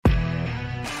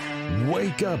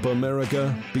Wake up,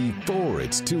 America, before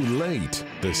it's too late.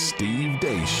 The Steve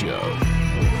Deace Show.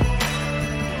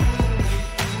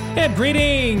 And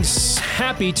greetings.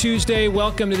 Happy Tuesday.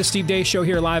 Welcome to the Steve Deace Show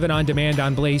here live and on demand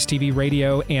on Blaze TV,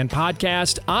 radio, and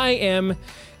podcast. I am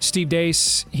Steve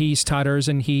Deace. He's Todd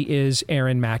Erzen. He is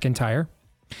Aaron McIntyre.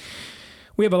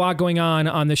 We have a lot going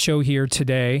on the show here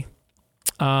today.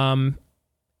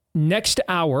 Next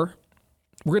hour,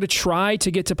 we're going to try to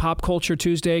get to Pop Culture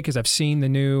Tuesday because I've seen the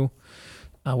new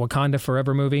Wakanda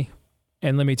Forever movie.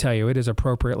 And let me tell you, it is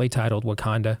appropriately titled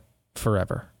Wakanda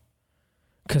Forever.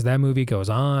 Because that movie goes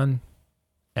on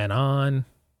and on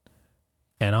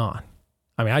and on.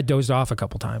 I mean, I dozed off a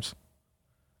couple times.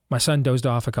 My son dozed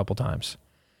off a couple times.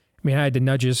 I mean, I had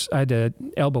to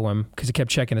elbow him because he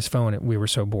kept checking his phone and we were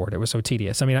so bored. It was so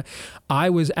tedious. I mean,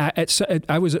 I'm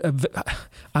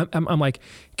like,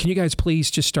 can you guys please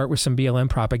just start with some BLM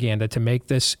propaganda to make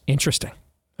this interesting?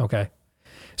 Okay.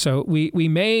 So we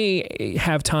may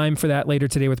have time for that later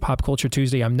today with Pop Culture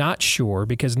Tuesday. I'm not sure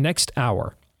because next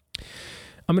hour,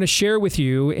 I'm going to share with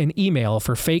you an email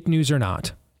for Fake News or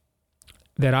Not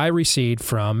that I received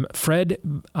from Fred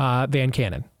Van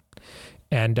Cannon.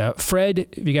 And Fred,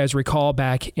 if you guys recall,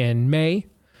 back in May,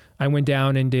 I went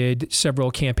down and did several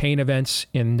campaign events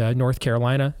in North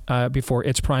Carolina before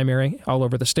its primary all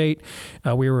over the state.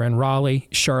 We were in Raleigh,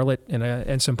 Charlotte,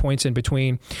 and some points in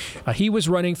between. He was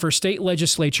running for state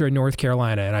legislature in North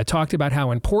Carolina, and I talked about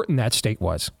how important that state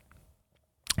was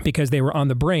because they were on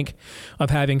the brink of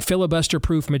having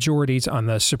filibuster-proof majorities on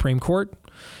the Supreme Court,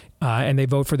 and they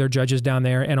vote for their judges down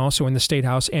there, and also in the State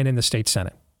House and in the State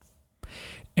Senate.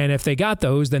 And if they got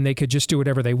those, then they could just do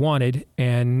whatever they wanted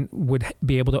and would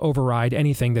be able to override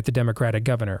anything that the Democratic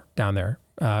governor down there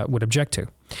would object to.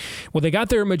 Well, they got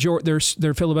their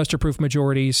filibuster-proof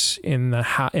majorities in the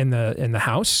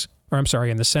House, or I'm sorry,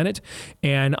 in the Senate,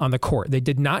 and on the court. They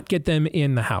did not get them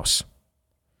in the House.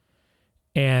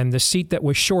 And the seat that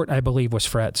was short, I believe, was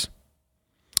Fred's.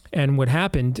 And what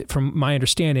happened, from my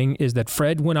understanding, is that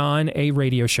Fred went on a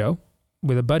radio show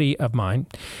with a buddy of mine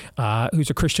who's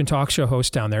a Christian talk show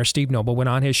host down there. Steve Noble went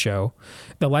on his show.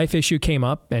 The life issue came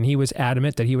up, and he was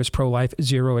adamant that he was pro-life,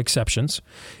 zero exceptions.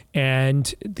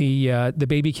 And the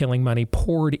baby killing money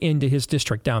poured into his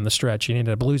district down the stretch. He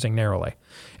ended up losing narrowly.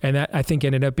 And that, I think,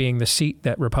 ended up being the seat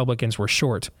that Republicans were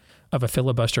short of a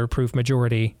filibuster-proof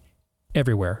majority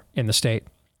everywhere in the state.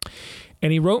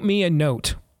 And he wrote me a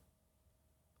note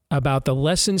about the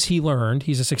lessons he learned.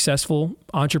 He's a successful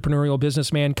entrepreneurial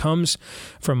businessman, comes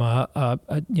from a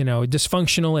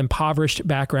dysfunctional, impoverished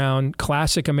background,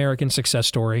 classic American success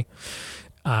story.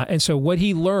 And so what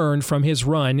he learned from his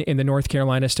run in the North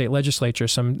Carolina state legislature,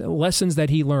 some lessons that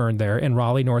he learned there in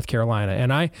Raleigh, North Carolina.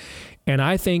 And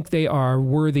I think they are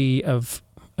worthy of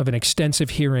an extensive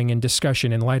hearing and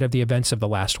discussion in light of the events of the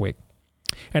last week.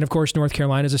 And of course, North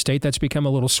Carolina is a state that's become a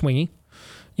little swingy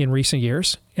in recent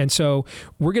years. And so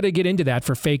we're going to get into that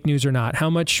for Fake News or Not. How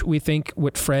much we think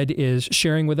what Fred is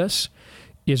sharing with us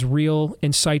is real,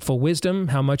 insightful wisdom,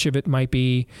 how much of it might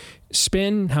be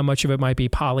spin, how much of it might be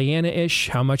Pollyanna-ish,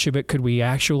 how much of it could we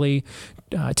actually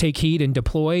take heed and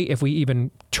deploy if we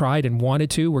even tried and wanted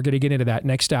to. We're going to get into that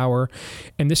next hour.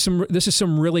 And this is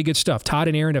some really good stuff. Todd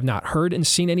and Aaron have not heard and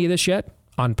seen any of this yet,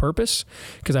 on purpose,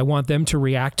 because I want them to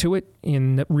react to it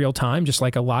in real time, just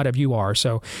like a lot of you are.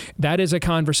 So that is a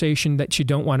conversation that you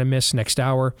don't want to miss next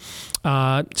hour.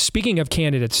 Speaking of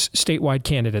candidates, statewide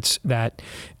candidates that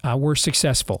were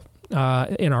successful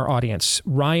in our audience,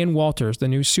 Ryan Walters, the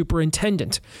new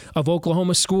superintendent of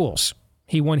Oklahoma schools.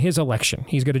 He won his election.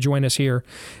 He's going to join us here.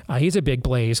 He's a big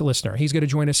Blaze listener. He's going to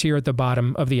join us here at the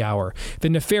bottom of the hour. The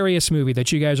Nefarious movie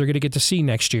that you guys are going to get to see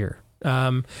next year.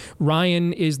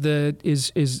 Ryan is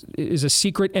a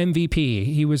secret MVP.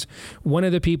 He was one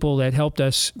of the people that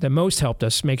most helped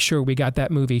us make sure we got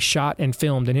that movie shot and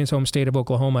filmed in his home state of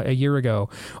Oklahoma a year ago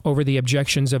over the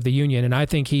objections of the union. And I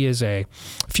think he is a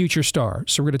future star.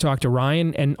 So we're going to talk to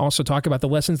Ryan and also talk about the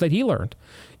lessons that he learned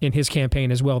in his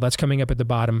campaign as well. That's coming up at the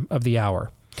bottom of the hour.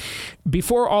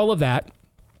 Before all of that,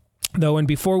 though, and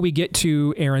before we get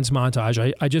to Aaron's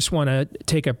montage, I just want to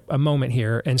take a moment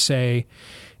here and say,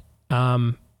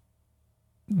 the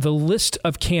list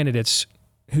of candidates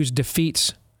whose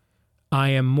defeats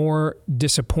I am more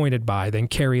disappointed by than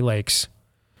Kari Lake's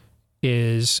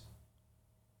is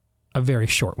a very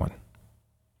short one.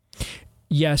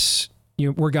 Yes,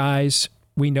 we're guys.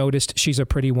 We noticed she's a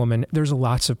pretty woman. There's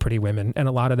lots of pretty women, and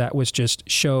a lot of that was just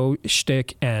show,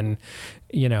 shtick, and,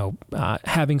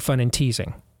 having fun and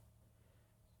teasing.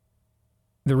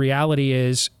 The reality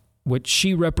is what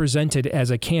she represented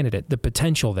as a candidate, the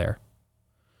potential there,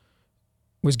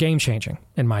 was game-changing,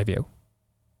 in my view.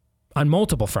 on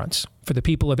multiple fronts for the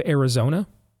people of Arizona,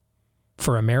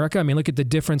 for America. I mean, look at the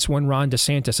difference when Ron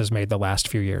DeSantis has made the last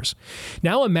few years.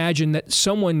 Now imagine that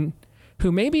someone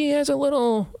who maybe has a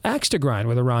little axe to grind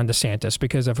with a Ron DeSantis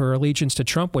because of her allegiance to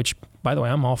Trump, which, by the way,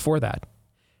 I'm all for that.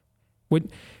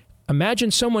 Would imagine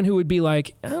someone who would be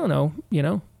like, I don't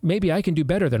know, maybe I can do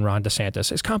better than Ron DeSantis.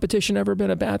 Has competition ever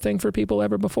been a bad thing for people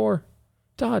ever before?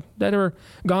 Todd, that ever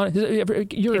gone? If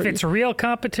it's real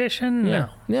competition, yeah,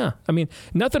 no. Yeah. I mean,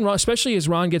 nothing wrong, especially as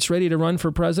Ron gets ready to run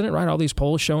for president, right? All these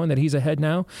polls showing that he's ahead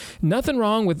now. Nothing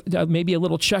wrong with maybe a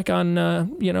little check on,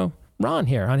 Ron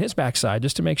here on his backside,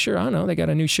 just to make sure. I don't know, they got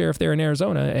a new sheriff there in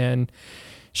Arizona, and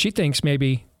she thinks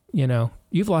maybe,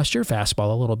 you've lost your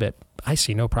fastball a little bit. I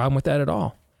see no problem with that at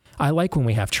all. I like when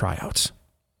we have tryouts.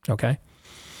 Okay.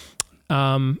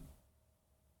 The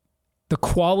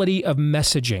quality of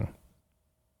messaging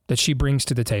that she brings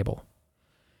to the table.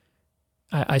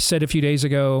 I said a few days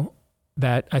ago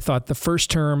that I thought the first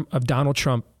term of Donald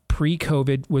Trump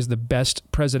pre-COVID was the best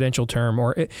presidential term,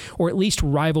 or at least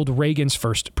rivaled Reagan's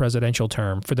first presidential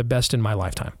term for the best in my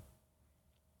lifetime.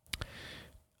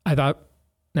 I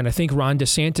think Ron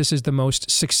DeSantis is the most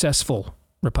successful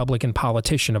Republican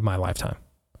politician of my lifetime.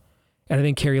 And I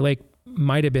think Kari Lake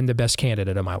might have been the best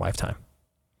candidate of my lifetime.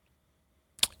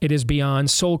 It is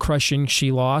beyond soul-crushing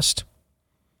she lost.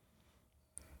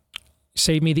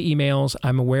 Save me the emails.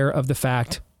 I'm aware of the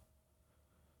fact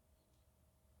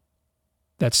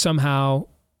that somehow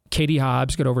Katie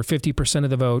Hobbs got over 50% of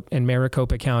the vote in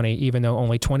Maricopa County, even though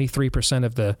only 23%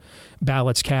 of the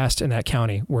ballots cast in that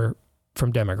county were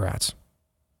from Democrats.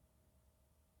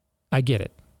 I get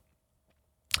it.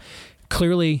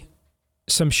 Clearly,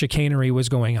 some chicanery was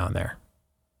going on there.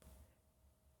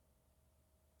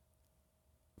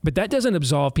 But that doesn't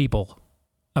absolve people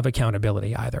of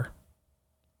accountability either.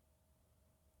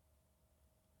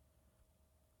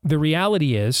 The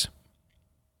reality is,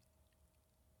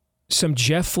 some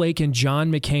Jeff Flake and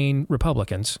John McCain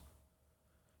Republicans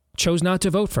chose not to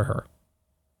vote for her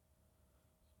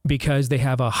because they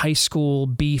have a high school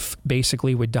beef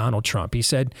basically with Donald Trump. He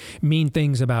said mean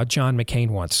things about John McCain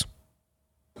once.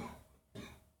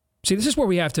 See, this is where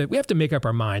we have to make up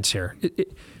our minds here.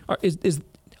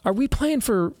 Are we playing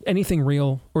for anything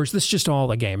real, or is this just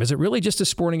all a game? Is it really just a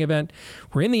sporting event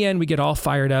where in the end we get all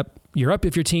fired up? You're up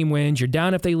if your team wins, you're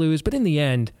down if they lose, but in the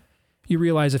end, you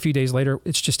realize a few days later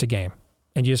it's just a game,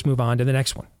 and you just move on to the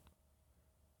next one.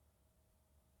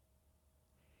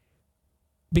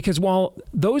 Because while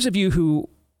those of you who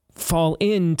fall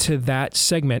into that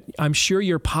segment, I'm sure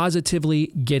you're positively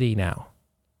giddy now.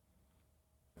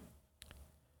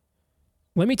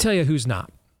 Let me tell you who's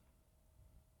not.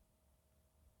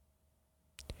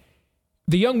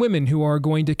 The young women who are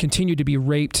going to continue to be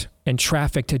raped and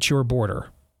trafficked at your border.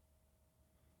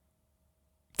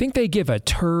 Think they give a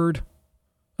turd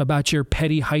about your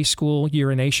petty high school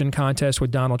urination contest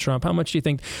with Donald Trump? How much do you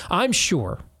think? I'm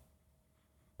sure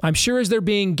as they're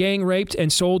being gang raped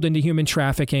and sold into human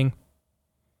trafficking,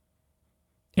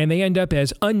 and they end up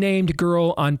as unnamed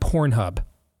girl on Pornhub,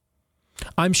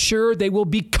 I'm sure they will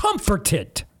be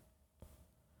comforted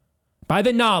by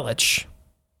the knowledge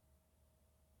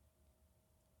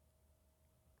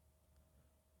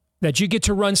that you get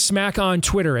to run smack on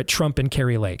Twitter at Trump and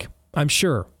Kari Lake. I'm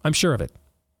sure of it.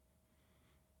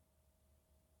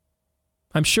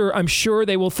 I'm sure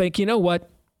they will think, you know what?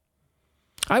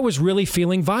 I was really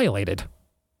feeling violated.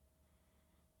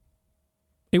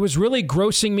 It was really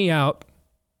grossing me out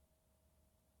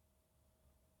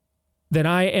that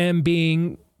I am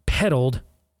being peddled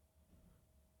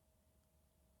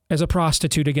as a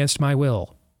prostitute against my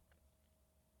will.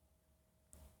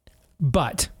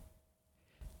 But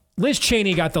Liz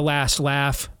Cheney got the last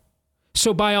laugh,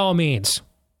 so by all means,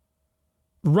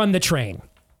 run the train.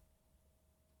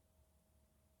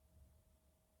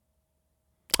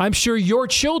 I'm sure your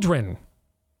children,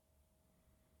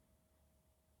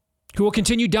 who will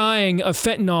continue dying of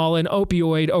fentanyl and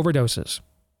opioid overdoses,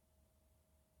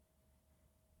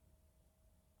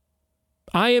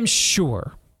 I am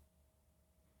sure,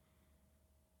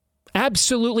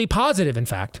 absolutely positive, in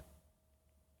fact,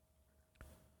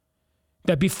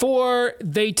 that before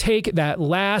they take that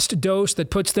last dose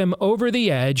that puts them over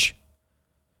the edge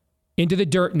into the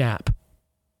dirt nap,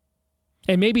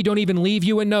 and maybe don't even leave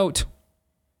you a note,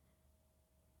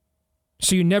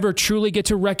 so you never truly get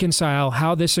to reconcile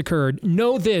how this occurred,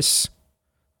 know this.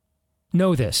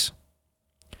 When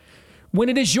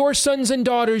it is your sons and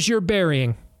daughters you're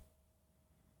burying,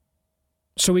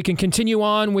 so we can continue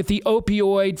on with the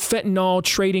opioid fentanyl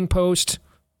trading post,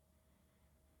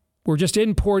 we're just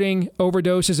importing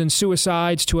overdoses and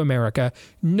suicides to America.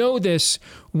 Know this,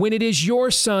 when it is your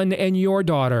son and your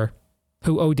daughter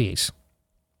who ODs.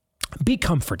 Be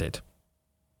comforted.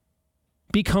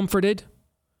 Be comforted.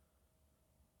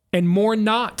 And mourn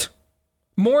not.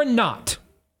 Mourn not.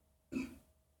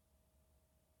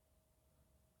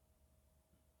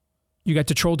 You got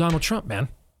to troll Donald Trump, man.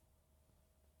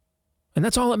 And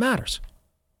that's all that matters.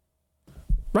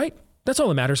 Right? That's all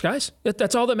that matters, guys.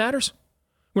 That's all that matters.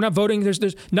 We're not voting.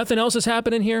 There's nothing else is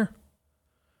happening here.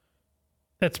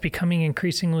 That's becoming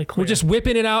increasingly clear. We're just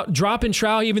whipping it out, dropping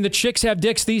trow. Even the chicks have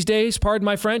dicks these days, pardon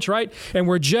my French, right? And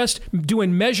we're just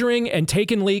doing measuring and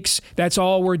taking leaks. That's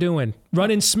all we're doing.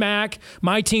 Running smack.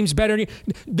 My team's better.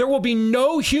 There will be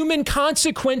no human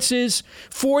consequences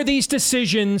for these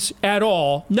decisions at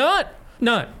all.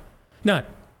 None.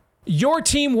 Your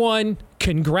team won.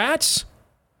 Congrats.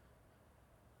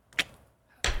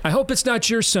 I hope it's not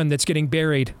your son that's getting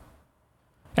buried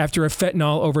after a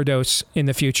fentanyl overdose in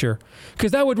the future.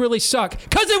 Because that would really suck.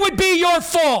 Because it would be your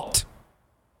fault.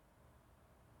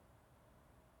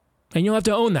 And you'll have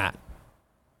to own that.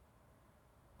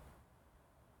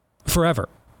 Forever.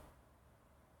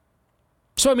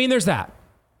 So, I mean, there's that.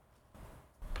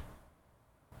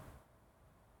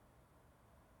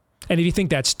 And if you think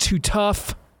that's too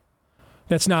tough,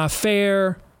 that's not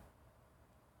fair,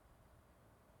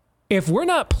 if we're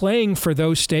not playing for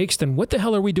those stakes, then what the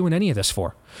hell are we doing any of this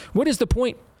for? What is the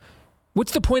point?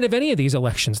 What's the point of any of these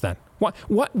elections then?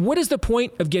 What is the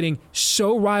point of getting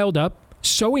so riled up,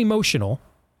 so emotional,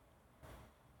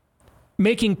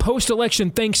 making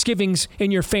post-election Thanksgivings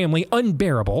in your family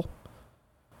unbearable,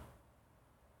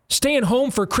 staying home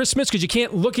for Christmas because you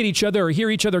can't look at each other or hear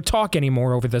each other talk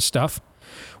anymore over this stuff?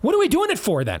 What are we doing it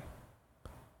for then?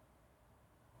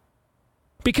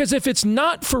 Because if it's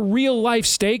not for real life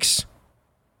stakes,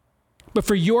 but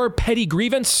for your petty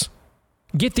grievance,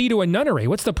 get thee to a nunnery.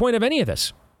 What's the point of any of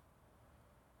this?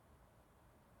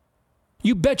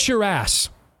 You bet your ass.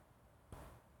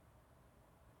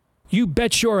 You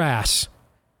bet your ass.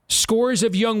 Scores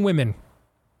of young women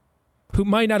who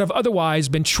might not have otherwise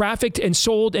been trafficked and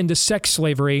sold into sex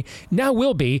slavery now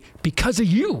will be because of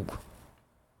you.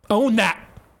 Own that.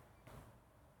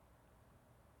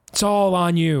 It's all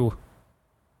on you.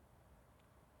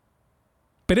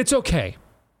 But it's okay.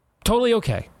 Totally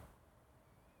okay.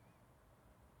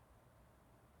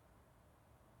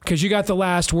 Because you got the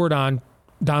last word on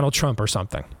Donald Trump or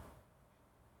something.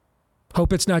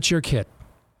 Hope it's not your kid.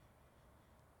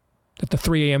 That the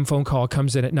 3 a.m. phone call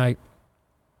comes in at night.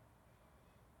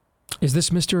 Is this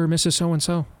Mr. or Mrs.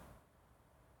 So-and-so?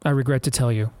 I regret to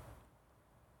tell you.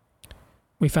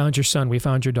 We found your son. We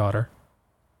found your daughter.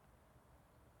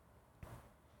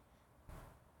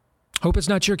 Hope it's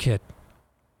not your kid.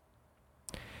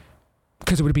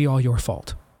 Because it would be all your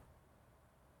fault.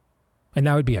 And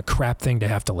that would be a crap thing to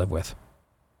have to live with.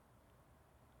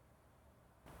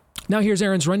 Now here's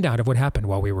Aaron's rundown of what happened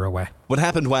while we were away. What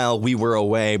happened while we were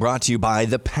away, brought to you by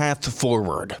The Path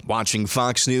Forward. Watching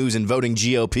Fox News and voting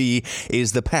GOP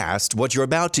is the past. What you're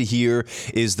about to hear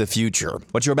is the future.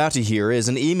 What you're about to hear is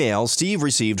an email Steve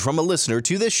received from a listener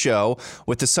to this show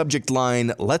with the subject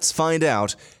line, "Let's find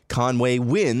out, Conway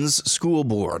wins school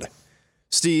board."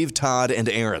 Steve, Todd, and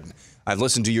Aaron, I've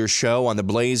listened to your show on The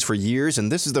Blaze for years,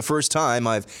 and this is the first time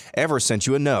I've ever sent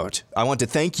you a note. I want to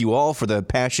thank you all for the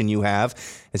passion you have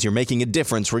as you're making a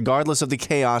difference regardless of the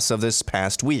chaos of this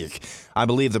past week. I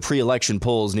believe the pre-election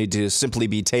polls need to simply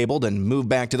be tabled and move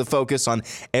back to the focus on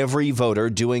every voter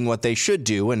doing what they should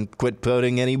do and quit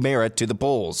putting any merit to the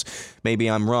polls. Maybe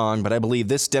I'm wrong, but I believe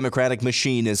this Democratic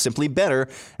machine is simply better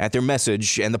at their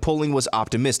message, and the polling was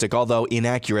optimistic, although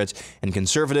inaccurate, and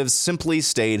conservatives simply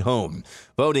stayed home.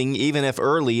 Voting, even if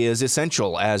early, is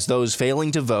essential, as those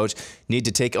failing to vote need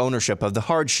to take ownership of the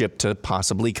hardship to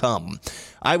possibly come.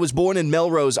 I was born in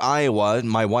Melrose, Iowa.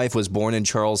 My wife was born in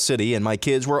Charles City, and my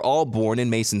kids were all born in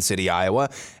Mason City, Iowa,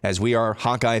 as we are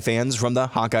Hawkeye fans from the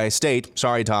Hawkeye State.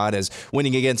 Sorry, Todd, as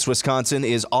winning against Wisconsin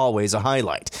is always a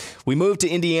highlight. We moved to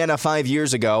Indiana 5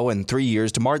 years ago and 3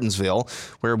 years to Martinsville,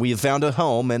 where we have found a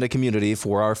home and a community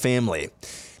for our family.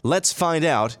 Let's Find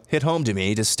Out hit home to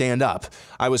me to stand up.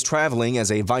 I was traveling as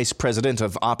a vice president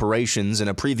of operations in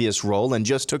a previous role and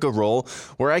just took a role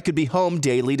where I could be home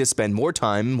daily to spend more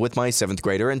time with my 7th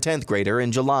grader and 10th grader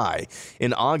in July.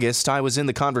 In August, I was in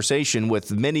the conversation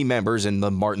with many members in the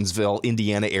Martinsville,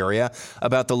 Indiana area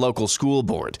about the local school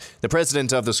board. The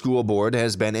president of the school board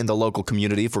has been in the local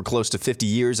community for close to 50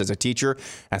 years as a teacher,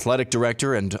 athletic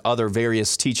director, and other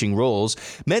various teaching roles.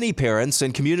 Many parents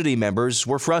and community members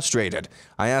were frustrated.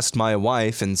 I asked my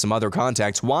wife and some other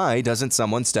contacts, why doesn't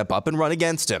someone step up and run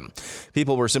against him?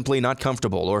 People were simply not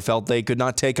comfortable or felt they could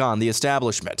not take on the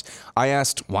establishment. I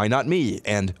asked, why not me?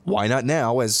 And why not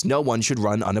now, as no one should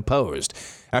run unopposed?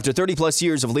 After 30 plus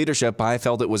years of leadership, I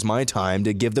felt it was my time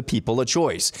to give the people a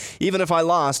choice. Even if I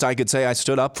lost, I could say I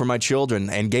stood up for my children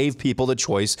and gave people the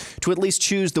choice to at least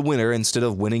choose the winner instead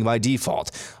of winning by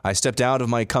default. I stepped out of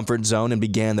my comfort zone and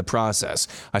began the process.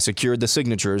 I secured the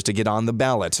signatures to get on the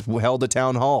ballot, held a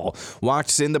town hall,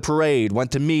 walked in the parade,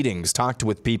 went to meetings, talked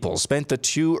with people, spent the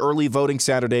 2 early voting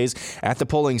Saturdays at the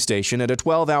polling station and a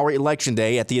 12-hour election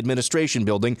day at the administration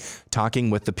building, talking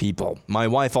with the people. My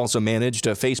wife also managed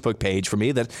a Facebook page for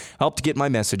me that helped get my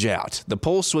message out. The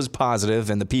pulse was positive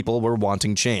and the people were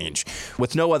wanting change.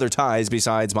 With no other ties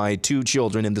besides my 2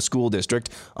 children in the school district,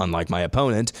 unlike my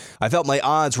opponent, I felt my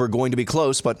odds were going to be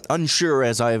close but unsure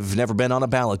as I've never been on a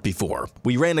ballot before.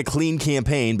 We ran a clean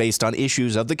campaign based on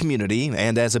issues of the community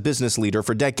and as a business leader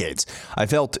for decades. I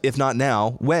felt, if not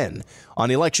now, when? On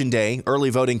election day, early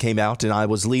voting came out and I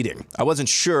was leading. I wasn't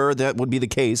sure that would be the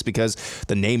case because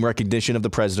the name recognition of the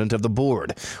president of the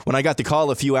board. When I got the call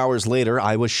a few hours later,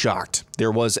 I was shocked.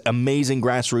 There was amazing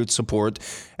grassroots support,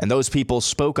 and those people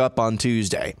spoke up on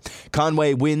Tuesday.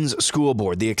 Conway wins school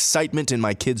board. The excitement in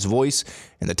my kids' voice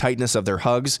and the tightness of their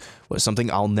hugs was something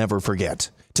I'll never forget.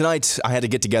 Tonight, I had to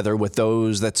get together with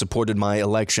those that supported my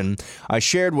election. I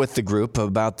shared with the group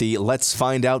about the Let's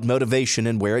Find Out motivation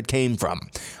and where it came from.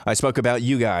 I spoke about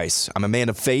you guys. I'm a man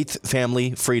of faith,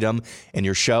 family, freedom, and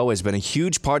your show has been a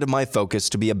huge part of my focus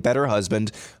to be a better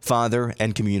husband, father,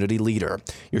 and community leader.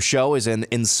 Your show is an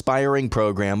inspiring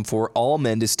program for all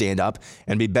men to stand up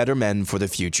and be better men for the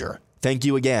future. Thank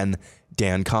you again,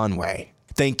 Dan Conway.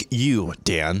 Thank you,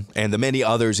 Dan, and the many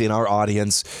others in our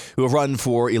audience who have run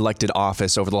for elected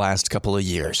office over the last couple of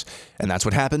years. And that's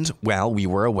what happened while we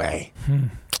were away.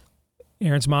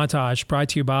 Aaron's montage brought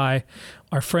to you by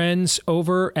our friends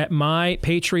over at My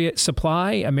Patriot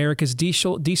Supply. America's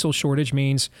diesel shortage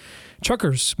means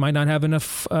truckers might not have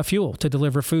enough fuel to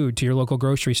deliver food to your local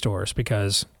grocery stores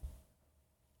because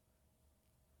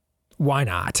why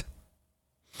not?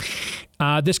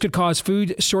 This could cause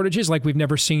food shortages like we've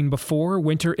never seen before.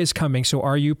 Winter is coming, so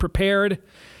are you prepared?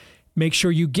 Make sure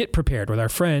you get prepared with our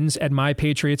friends at My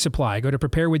Patriot Supply. Go to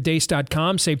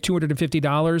preparewithdace.com, save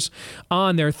 $250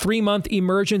 on their 3-month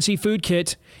emergency food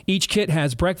kit. Each kit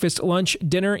has breakfast, lunch,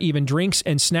 dinner, even drinks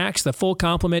and snacks, the full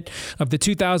complement of the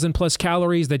 2,000 plus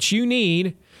calories that you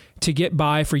need to get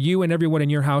by for you and everyone in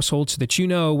your household so that you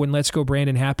know when Let's Go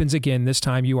Brandon happens again, this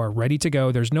time you are ready to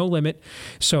go. There's no limit.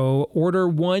 So order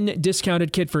 1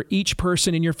 discounted kit for each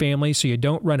person in your family so you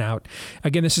don't run out.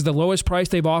 Again, this is the lowest price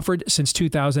they've offered since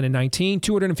 2019,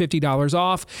 $250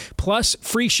 off plus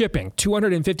free shipping.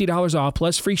 $250 off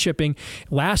plus free shipping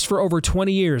lasts for over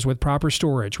 20 years with proper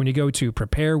storage when you go to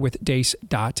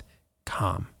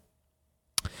preparewithdace.com.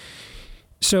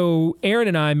 So Aaron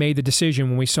and I made the decision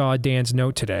when we saw Dan's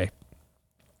note today.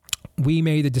 We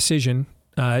made the decision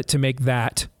to make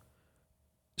that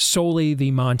solely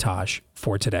the montage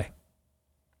for today.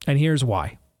 And here's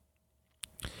why.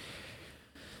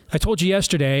 I told you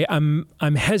yesterday I'm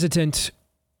hesitant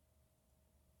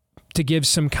to give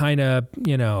some kind of,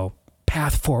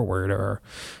 path forward or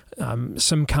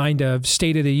some kind of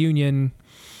State of the Union.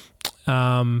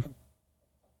 I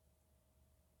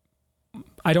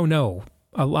don't know.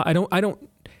 I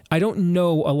don't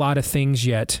know a lot of things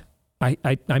yet. I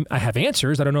have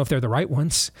answers. I don't know if they're the right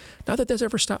ones. Not that that's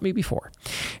ever stopped me before.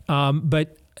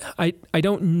 But I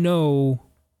don't know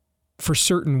for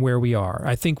certain where we are.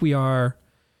 I think we are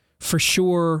for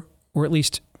sure, or at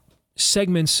least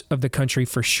segments of the country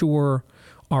for sure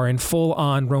are in full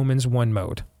on Romans 1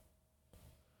 mode.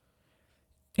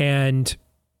 And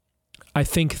I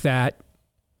think that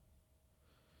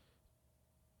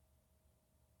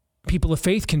people of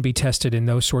faith can be tested in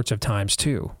those sorts of times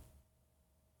too.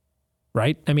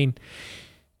 Right? I mean,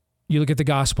 you look at the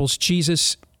Gospels,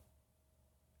 Jesus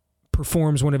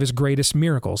performs one of his greatest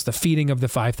miracles, the feeding of the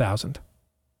 5,000.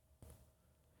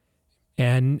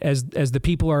 And as the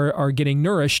people are getting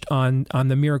nourished on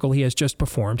the miracle he has just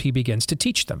performed, he begins to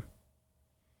teach them.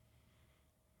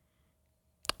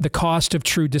 The cost of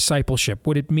true discipleship,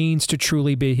 what it means to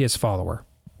truly be his follower.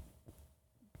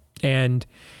 And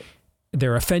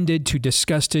they're offended to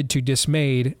disgusted to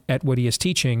dismayed at what he is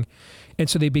teaching. And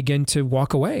so they begin to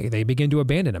walk away. They begin to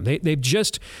abandon him. They've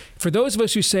just, for those of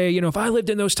us who say, if I lived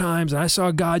in those times and I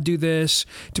saw God do this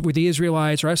with the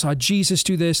Israelites, or I saw Jesus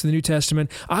do this in the New Testament,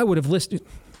 I would have listened.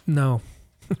 No.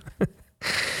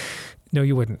 No,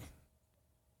 you wouldn't.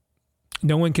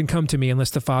 No one can come to me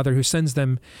unless the Father who sent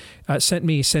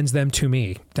me sends them to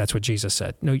me. That's what Jesus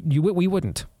said. No, we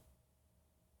wouldn't.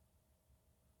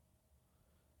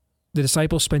 The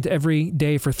disciples spent every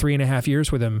day for 3.5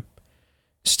 years with him,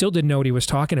 still didn't know what he was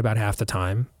talking about half the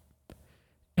time,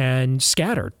 and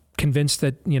scattered convinced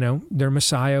that, their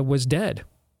Messiah was dead.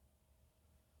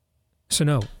 So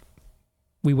no,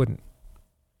 we wouldn't.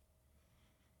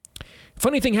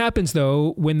 Funny thing happens,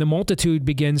 though, when the multitude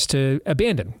begins to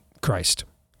abandon Christ.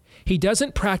 He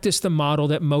doesn't practice the model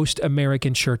that most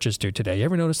American churches do today. You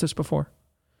ever noticed this before?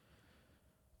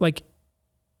 Like,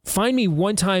 find me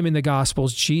one time in the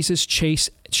Gospels Jesus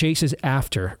chases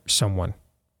after someone,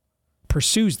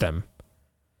 pursues them,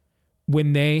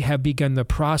 when they have begun the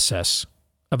process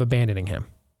of abandoning him.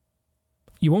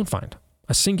 You won't find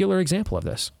a singular example of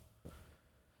this.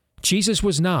 Jesus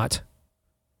was not,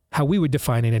 how we would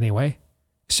define it anyway,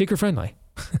 seeker-friendly.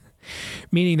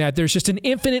 Meaning that there's just an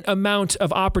infinite amount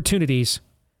of opportunities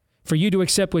for you to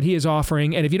accept what he is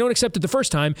offering. And if you don't accept it the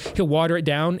first time, he'll water it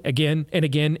down again and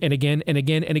again and again and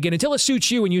again and again until it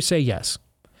suits you and you say yes.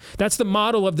 That's the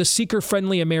model of the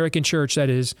seeker-friendly American church that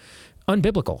is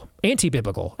unbiblical,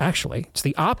 anti-biblical, actually. It's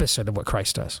the opposite of what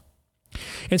Christ does.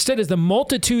 Instead, as the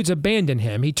multitudes abandon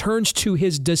him, he turns to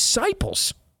his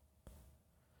disciples.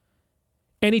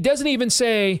 And he doesn't even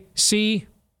say, see,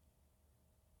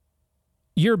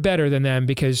 you're better than them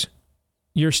because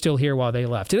you're still here while they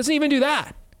left. He doesn't even do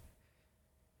that.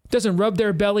 Doesn't rub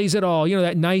their bellies at all.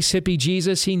 That nice hippie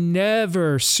Jesus, he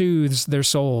never soothes their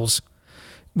souls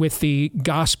with the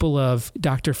gospel of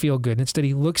Dr. Feelgood. Instead,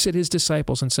 he looks at his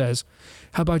disciples and says,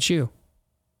 how about you?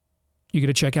 You going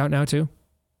to check out now too?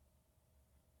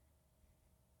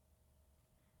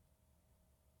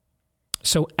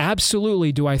 So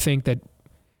absolutely do I think that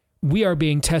we are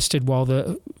being tested while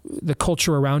the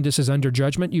culture around us is under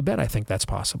judgment. You bet I think that's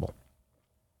possible.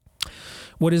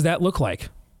 What does that look like?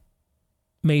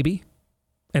 Maybe.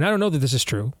 And I don't know that this is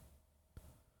true.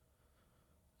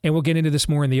 And we'll get into this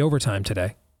more in the overtime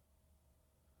today.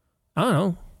 I don't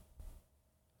know.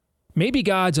 Maybe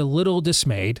God's a little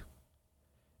dismayed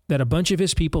that a bunch of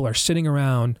his people are sitting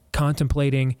around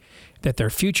contemplating that their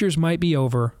futures might be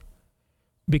over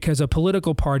because a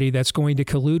political party that's going to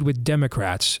collude with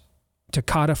Democrats to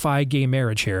codify gay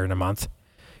marriage here in a month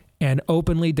and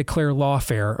openly declare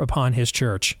lawfare upon his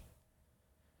church.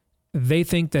 They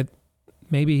think that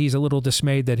maybe he's a little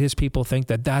dismayed that his people think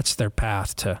that that's their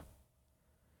path to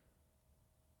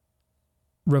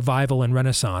revival and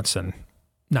renaissance and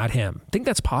not him. Think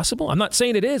that's possible? I'm not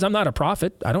saying it is. I'm not a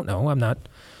prophet. I don't know. I'm not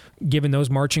given those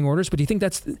marching orders, but do you think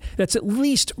that's at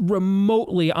least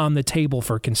remotely on the table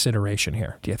for consideration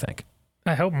here, do you think?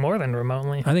 I hope more than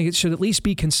remotely. I think it should at least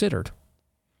be considered.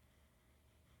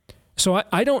 So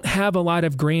I don't have a lot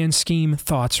of grand scheme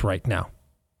thoughts right now.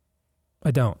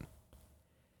 I don't.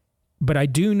 But I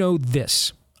do know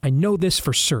this. I know this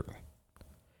for certain.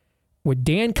 What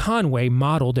Dan Conway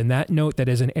modeled in that note that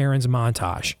is in Aaron's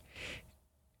montage,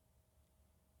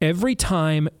 every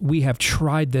time we have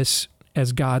tried this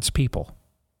as God's people,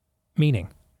 meaning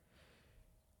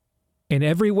in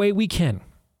every way we can,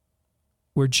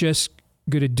 we're just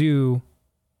going to do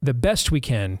the best we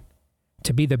can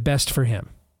to be the best for him.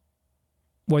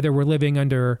 Whether we're living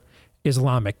under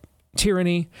Islamic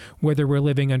tyranny, whether we're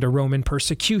living under Roman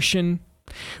persecution,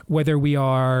 whether we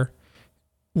are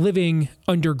living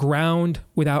underground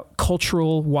without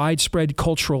widespread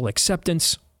cultural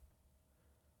acceptance.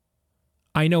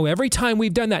 I know every time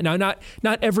we've done that, now not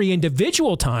every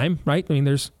individual time, right? I mean,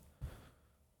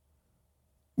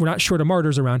 we're not short of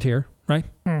martyrs around here, right?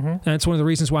 Mm-hmm. And that's one of the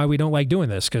reasons why we don't like doing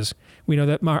this, because we know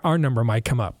that our number might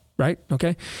come up, right?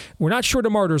 Okay, we're not short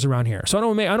of martyrs around here. So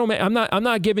I'm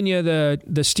not giving you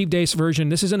the Steve Deace version.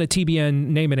 This isn't a TBN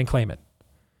name it and claim it.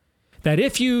 That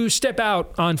if you step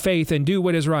out on faith and do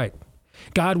what is right,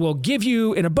 God will give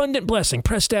you an abundant blessing,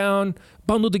 pressed down,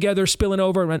 bundled together, spilling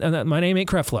over. And my name ain't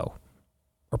Creflo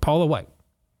or Paula White.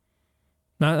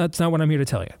 No, that's not what I'm here to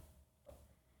tell you.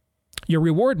 Your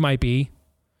reward might be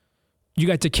you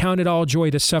got to count it all joy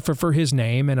to suffer for his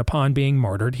name, and upon being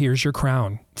martyred, here's your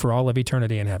crown for all of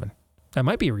eternity in heaven. That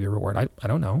might be your reward. I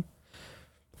don't know.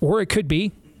 Or it could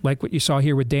be, like what you saw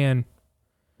here with Dan,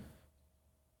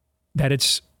 that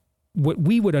it's what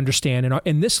we would understand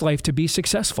in this life to be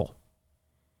successful.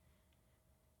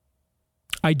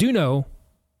 I do know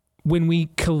when we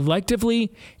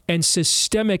collectively and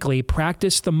systemically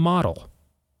practice the model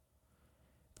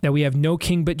that we have no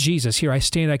king but Jesus. Here I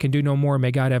stand, I can do no more.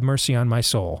 May God have mercy on my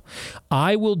soul.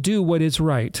 I will do what is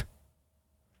right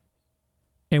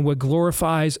and what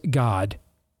glorifies God,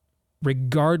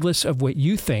 regardless of what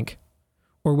you think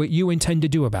or what you intend to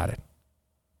do about it.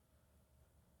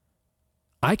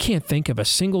 I can't think of a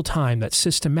single time that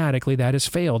systematically that has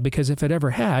failed, because if it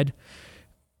ever had,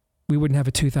 we wouldn't have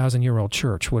a 2,000-year-old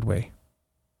church, would we?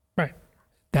 Right.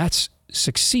 That's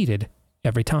succeeded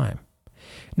every time.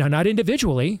 Now, not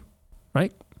individually,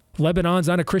 right? Lebanon's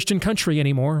not a Christian country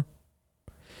anymore.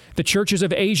 The churches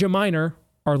of Asia Minor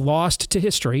are lost to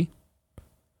history.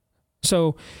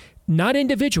 So, not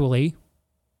individually.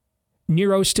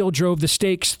 Nero still drove the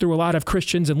stakes through a lot of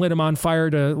Christians and lit them on fire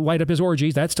to light up his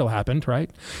orgies. That still happened,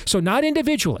 right? So not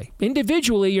individually.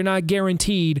 Individually, you're not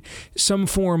guaranteed some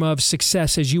form of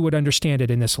success as you would understand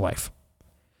it in this life.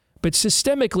 But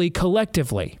systemically,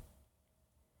 collectively,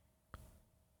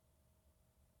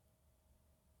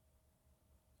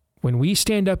 when we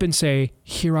stand up and say,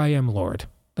 "Here I am, Lord."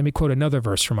 Let me quote another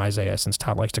verse from Isaiah, since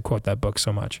Todd likes to quote that book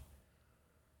so much.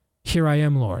 "Here I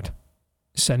am, Lord.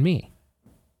 Send me."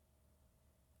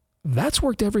 That's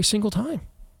worked every single time.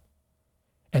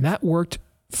 And that worked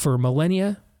for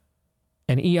millennia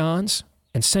and eons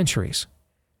and centuries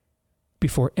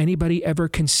before anybody ever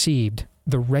conceived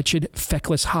the wretched,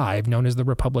 feckless hive known as the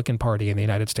Republican Party in the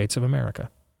United States of America.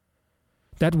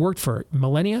 That worked for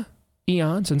millennia,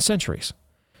 eons, and centuries,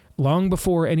 long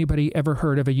before anybody ever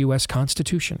heard of a U.S.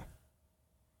 Constitution.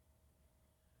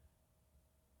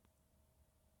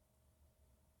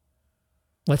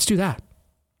 Let's do that.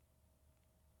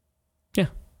 Yeah.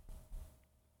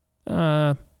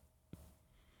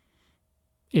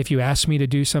 If you ask me to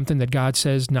do something that God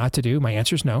says not to do, my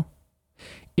answer is no.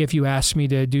 If you ask me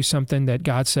to do something that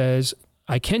God says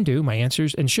I can do, my answer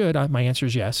is, and should, my answer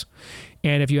is yes.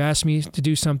 And if you ask me to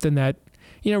do something that,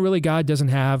 really God doesn't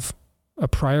have a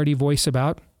priority voice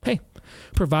about, hey,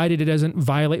 provided it doesn't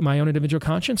violate my own individual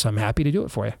conscience, I'm happy to do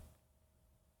it for you.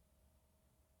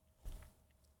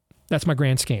 That's my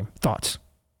grand scheme. Thoughts?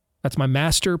 That's my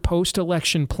master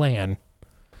post-election plan.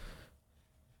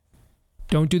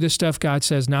 Don't do the stuff God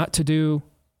says not to do,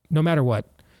 no matter what.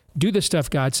 Do the stuff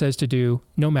God says to do,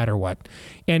 no matter what.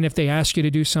 And if they ask you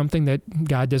to do something that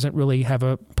God doesn't really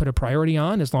put a priority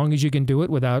on, as long as you can do it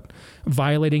without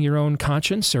violating your own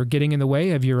conscience or getting in the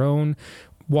way of your own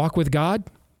walk with God,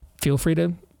 feel free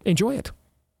to enjoy it.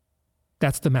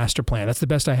 That's the master plan. That's the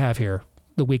best I have here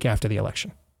the week after the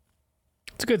election.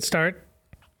 It's a good start.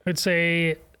 I'd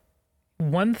say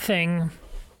one thing,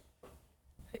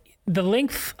 the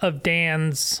length of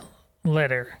Dan's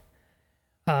letter,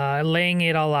 laying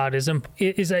it all out is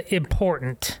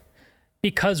important,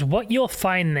 because what you'll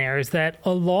find there is that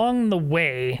along the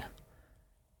way,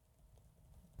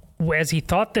 as he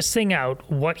thought this thing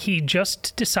out, what he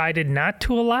just decided not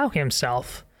to allow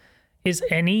himself is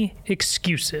any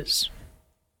excuses.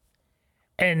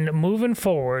 And moving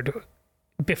forward,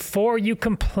 before you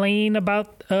complain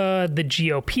about the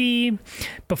GOP,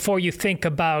 before you think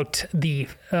about the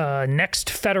next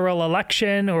federal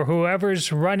election or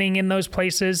whoever's running in those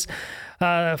places,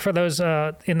 for those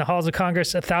in the halls of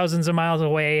Congress, thousands of miles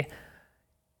away,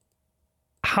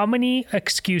 how many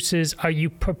excuses are you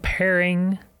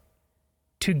preparing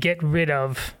to get rid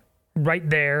of right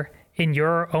there in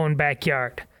your own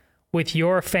backyard, with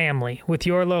your family, with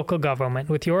your local government,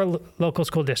 with your local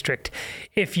school district?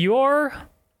 If your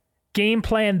game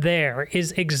plan there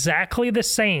is exactly the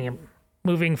same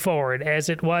moving forward as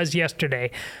it was yesterday,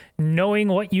 knowing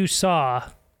what you saw,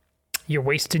 you're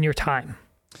wasting your time.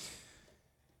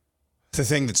 The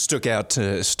thing that stuck out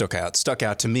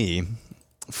to me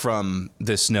from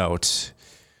this note: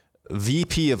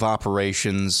 VP of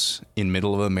operations in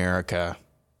middle of America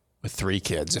with 3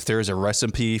 kids. If there is a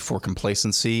recipe for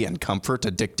complacency and comfort,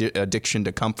 addiction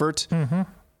to comfort,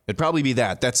 it'd probably be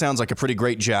that. That sounds like a pretty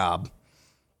great job.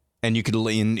 And you could,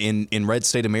 in red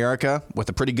state America, with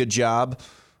a pretty good job,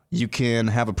 you can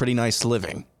have a pretty nice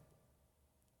living.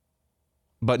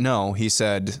 But no, he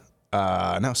said,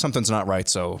 no, something's not right,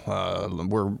 so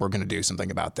we're going to do something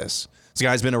about this. This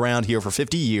guy's been around here for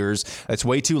 50 years. That's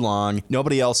way too long.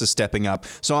 Nobody else is stepping up,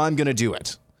 so I'm going to do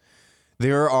it.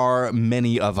 There are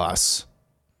many of us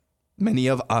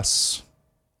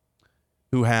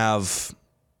who have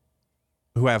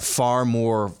far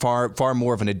more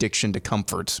of an addiction to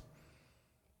comfort,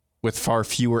 with far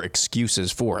fewer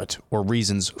excuses for it or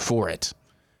reasons for it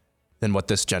than what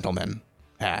this gentleman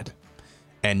had.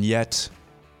 And yet, ...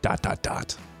 That's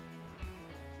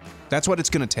what it's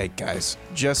going to take, guys.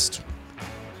 Just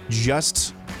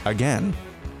again,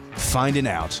 finding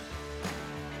out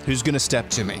who's going to step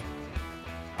to me.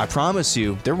 I promise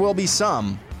you, there will be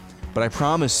some, but I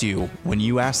promise you, when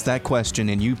you ask that question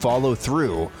and you follow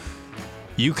through,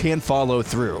 you can follow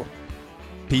through.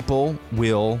 People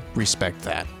will respect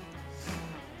that.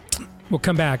 We'll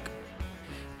come back.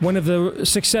 One of the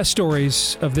success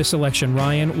stories of this election,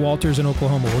 Ryan Walters in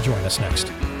Oklahoma, will join us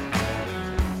next.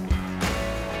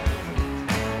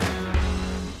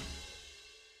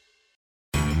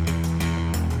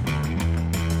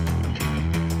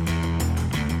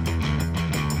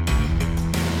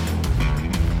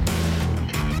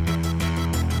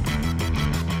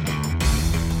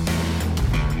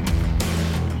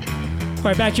 All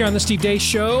right, back here on the Steve Deace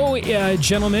Show.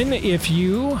 Gentlemen, if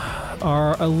you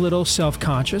are a little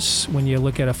self-conscious when you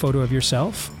look at a photo of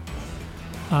yourself,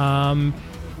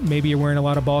 maybe you're wearing a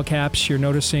lot of ball caps, you're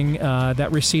noticing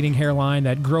that receding hairline,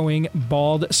 that growing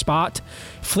bald spot,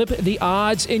 flip the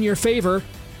odds in your favor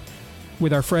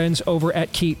with our friends over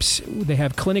at Keeps. They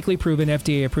have clinically proven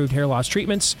FDA-approved hair loss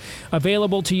treatments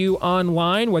available to you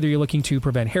online, whether you're looking to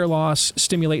prevent hair loss,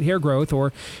 stimulate hair growth,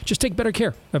 or just take better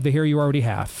care of the hair you already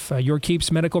have. Your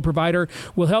Keeps medical provider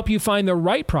will help you find the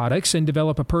right products and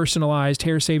develop a personalized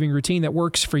hair-saving routine that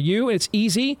works for you. It's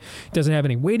easy, doesn't have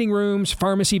any waiting rooms,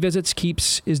 pharmacy visits.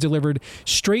 Keeps is delivered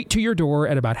straight to your door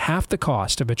at about half the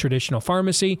cost of a traditional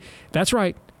pharmacy. That's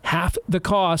right, half the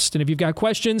cost. And if you've got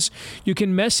questions, you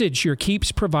can message your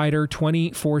Keeps provider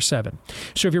 24/7.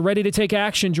 So if you're ready to take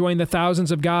action, join the thousands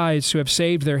of guys who have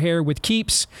saved their hair with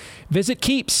Keeps. Visit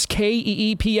Keeps,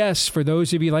 Keeps, for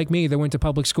those of you like me that went to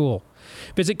public school.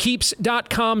 Visit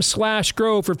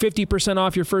keeps.com/grow for 50%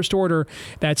 off your first order.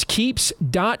 That's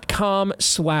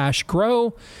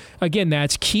keeps.com/grow. Again,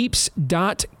 that's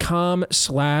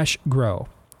keeps.com/grow.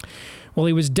 Well,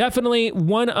 he was definitely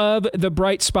one of the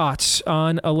bright spots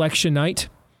on election night,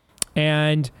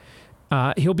 and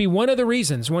he'll be one of the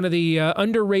reasons, one of the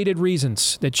underrated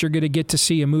reasons that you're going to get to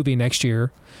see a movie next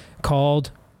year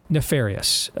called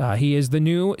Nefarious. He is the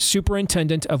new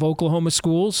superintendent of Oklahoma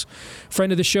schools.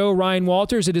 Friend of the show, Ryan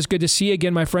Walters. It is good to see you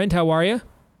again, my friend. How are you?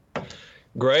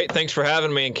 Great. Thanks for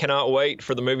having me, and cannot wait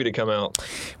for the movie to come out.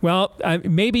 Well,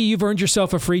 maybe you've earned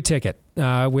yourself a free ticket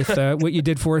with what you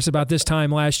did for us about this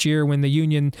time last year when the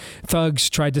union thugs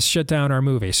tried to shut down our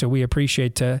movie. So we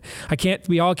appreciate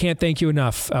we all can't thank you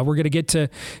enough. We're going to get to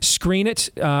screen it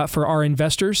for our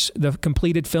investors, the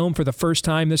completed film, for the first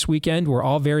time this weekend. We're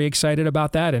all very excited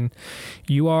about that, and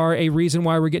you are a reason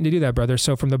why we're getting to do that, brother.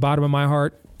 So from the bottom of my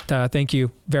heart, thank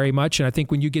you very much. And I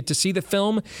think when you get to see the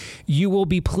film, you will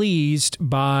be pleased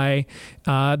by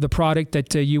the product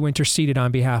that you interceded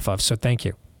on behalf of. So thank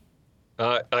you.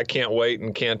 I can't wait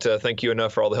and can't thank you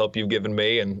enough for all the help you've given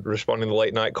me and responding to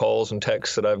late night calls and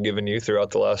texts that I've given you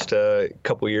throughout the last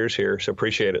couple of years here. So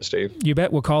appreciate it, Steve. You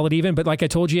bet. We'll call it even. But like I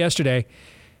told you yesterday,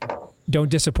 don't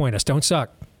disappoint us. Don't suck.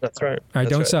 That's right. All right.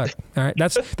 Don't suck. All right.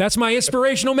 That's my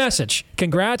inspirational message.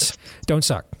 Congrats. Don't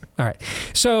suck. All right.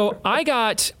 So I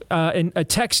got a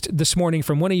text this morning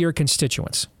from one of your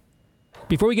constituents.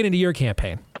 Before we get into your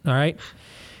campaign, all right,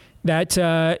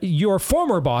 that your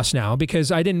former boss now,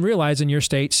 because I didn't realize in your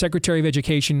state, Secretary of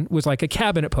Education was like a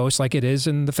cabinet post like it is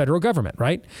in the federal government,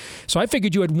 right? So I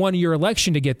figured you had won your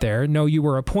election to get there. No, you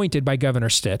were appointed by Governor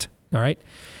Stitt, all right?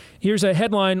 Here's a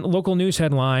headline, local news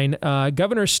headline.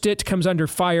 Governor Stitt comes under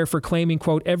fire for claiming,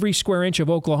 quote, every square inch of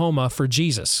Oklahoma for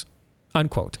Jesus,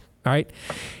 unquote. All right.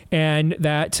 And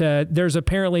that there's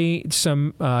apparently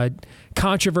some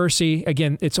controversy.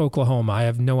 Again, it's Oklahoma. I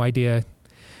have no idea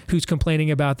who's complaining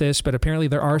about this, but apparently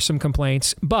there are some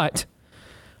complaints. But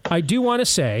I do want to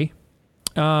say,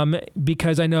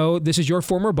 because I know this is your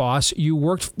former boss, you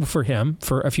worked for him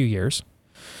for a few years.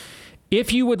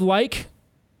 If you would like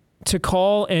to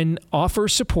call and offer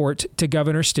support to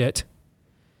Governor Stitt,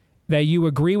 that you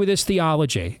agree with his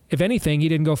theology. If anything, he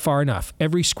didn't go far enough.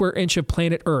 Every square inch of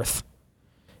planet Earth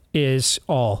is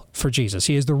all for Jesus.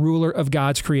 He is the ruler of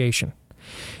God's creation.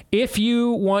 If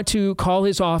you want to call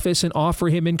his office and offer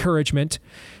him encouragement,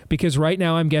 because right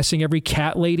now I'm guessing every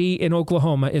cat lady in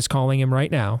Oklahoma is calling him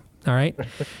right now, all right?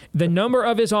 The number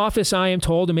of his office, I am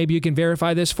told, and maybe you can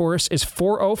verify this for us, is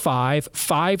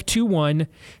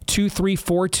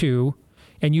 405-521-2342,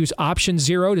 and use option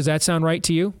 0. Does that sound right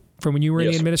to you? From when you were in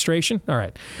the administration? All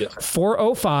right. Yes.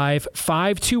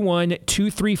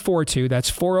 405-521-2342.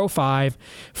 That's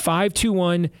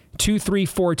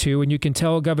 405-521-2342. And you can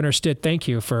tell Governor Stitt, thank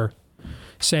you for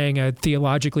saying a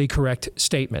theologically correct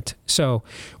statement. So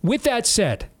with that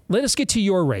said, let us get to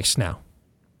your race now.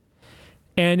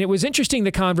 And it was interesting,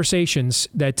 the conversations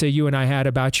that you and I had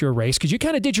about your race, because you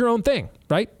kind of did your own thing,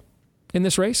 right, in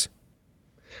this race?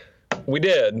 We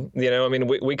did.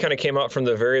 We kind of came out from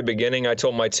the very beginning. I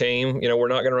told my team, we're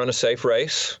not going to run a safe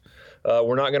race.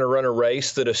 We're not going to run a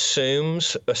race that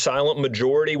assumes a silent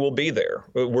majority will be there.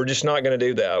 We're just not going to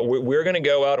do that. We're going to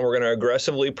go out and we're going to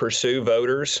aggressively pursue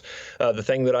voters. The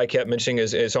thing that I kept mentioning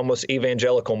is almost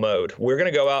evangelical mode. We're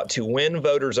going to go out to win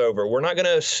voters over. We're not going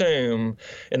to assume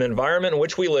an environment in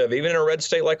which we live, even in a red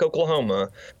state like Oklahoma,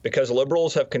 because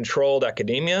liberals have controlled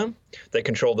academia, they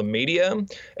control the media,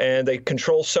 and they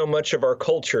control so much of our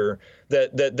culture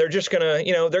that they're just going to,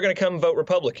 they're going to come vote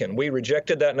Republican. We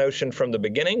rejected that notion from the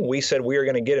beginning. We said we are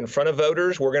going to get in front of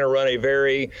voters. We're going to run a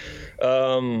very,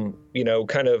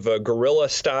 kind of a guerrilla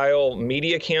style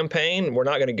media campaign. We're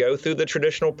not going to go through the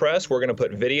traditional press. We're going to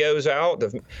put videos out.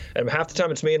 And half the time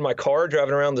it's me in my car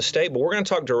driving around the state, but we're going to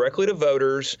talk directly to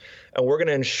voters, and we're going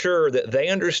to ensure that they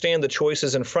understand the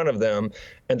choices in front of them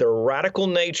and the radical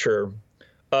nature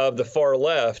of the far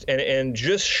left, and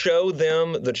just show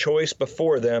them the choice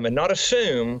before them and not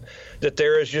assume that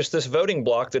there is just this voting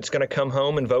bloc that's going to come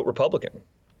home and vote Republican.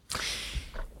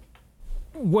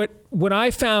 What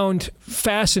I found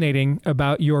fascinating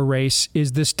about your race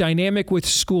is this dynamic with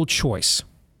school choice.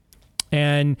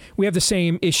 And we have the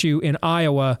same issue in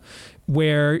Iowa,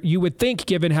 where you would think,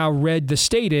 given how red the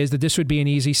state is, that this would be an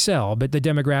easy sell. But the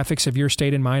demographics of your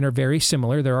state and mine are very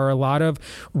similar. There are a lot of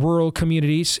rural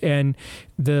communities, and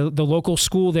the local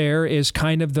school there is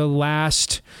kind of the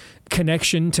last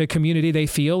connection to community they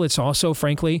feel. It's also,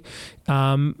 frankly,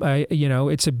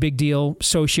 it's a big deal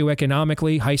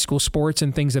socioeconomically, high school sports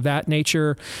and things of that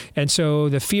nature. And so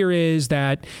the fear is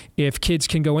that if kids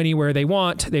can go anywhere they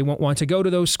won't want to go to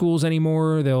those schools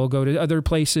anymore. They'll go to other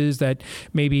places that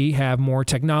maybe have more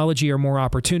technology or more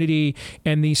opportunity,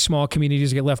 and these small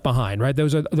communities get left behind, right?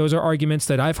 Those are arguments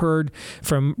that I've heard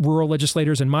from rural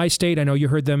legislators in my state. I know you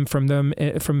heard them from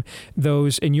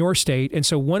those in your state. And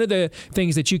so one of the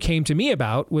things that you came to me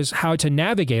about was how to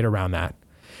navigate around that.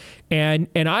 And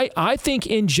I think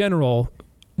in general,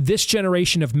 this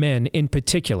generation of men in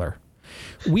particular,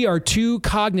 we are too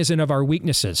cognizant of our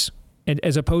weaknesses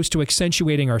as opposed to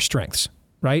accentuating our strengths,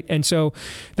 right? And so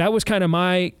that was kind of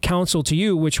my counsel to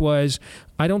you, which was,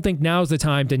 I don't think now's the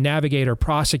time to navigate or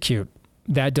prosecute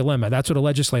that dilemma. That's what a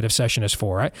legislative session is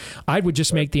for. I would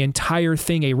just make the entire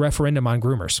thing a referendum on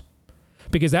groomers,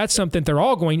 because that's something we're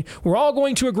all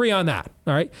going to agree on that.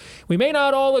 All right. We may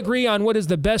not all agree on what is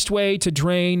the best way to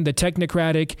drain the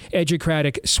technocratic,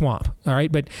 educratic swamp. All right.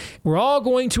 But we're all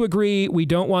going to agree we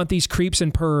don't want these creeps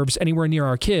and pervs anywhere near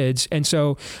our kids. And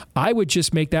so I would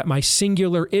just make that my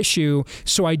singular issue,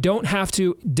 so I don't have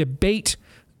to debate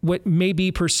what may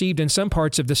be perceived in some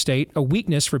parts of the state a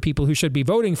weakness for people who should be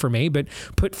voting for me, but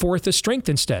put forth a strength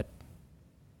instead.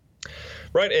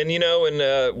 Right. And,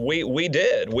 we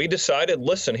decided,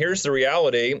 listen, here's the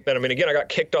reality. And I mean, again, I got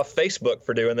kicked off Facebook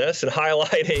for doing this and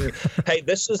highlighting, hey,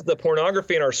 this is the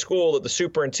pornography in our school that the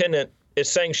superintendent is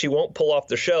saying she won't pull off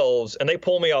the shelves. And they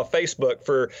pull me off Facebook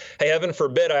for, hey, heaven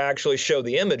forbid I actually show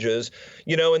the images,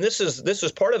 and this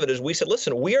is part of it, is we said,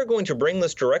 listen, we are going to bring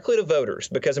this directly to voters,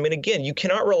 because, I mean, again, you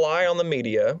cannot rely on the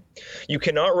media. You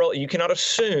cannot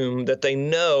assume that they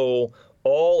know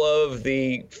all of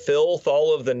the filth,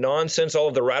 all of the nonsense, all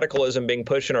of the radicalism being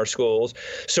pushed in our schools.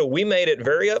 So we made it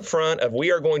very upfront of,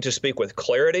 we are going to speak with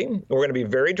clarity. We're going to be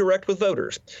very direct with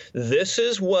voters. This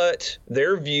is what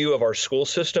their view of our school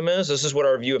system is. This is what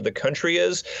our view of the country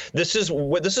is. This is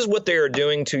what they are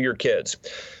doing to your kids.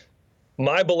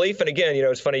 My belief, and again,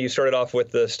 it's funny you started off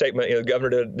with the statement, the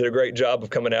governor did a great job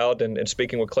of coming out and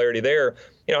speaking with clarity there.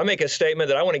 I make a statement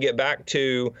that I want to get back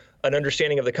to an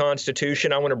understanding of the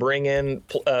Constitution. I want to bring in,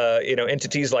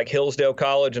 entities like Hillsdale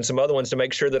College and some other ones to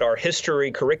make sure that our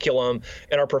history curriculum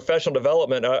and our professional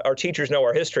development, our teachers know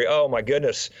our history. Oh my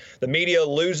goodness, the media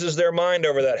loses their mind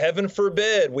over that. Heaven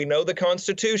forbid we know the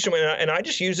Constitution. And I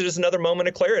just use it as another moment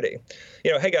of clarity.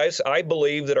 Hey guys, I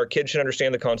believe that our kids should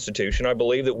understand the Constitution. I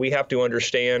believe that we have to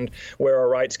understand where our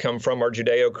rights come from, our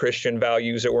Judeo-Christian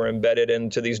values that were embedded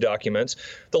into these documents.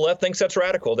 The left thinks that's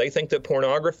radical. They think that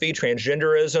pornography,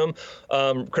 transgenderism,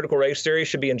 critical race theory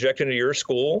should be injected into your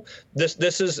school. This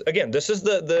is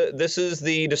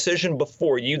the decision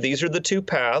before you. These are the two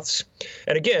paths.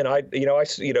 And again, I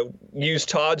use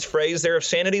Todd's phrase there of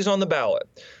sanity's on the ballot.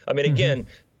 I mean, again,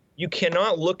 you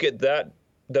cannot look at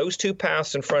those two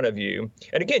paths in front of you.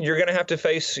 And again, you're going to have to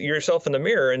face yourself in the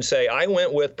mirror and say, I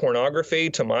went with pornography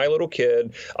to my little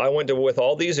kid. I went with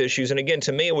all these issues. And again,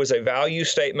 to me, it was a value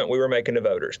statement we were making to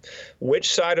voters.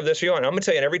 Which side of this are you on? I'm going to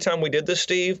tell you, and every time we did this,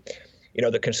 Steve,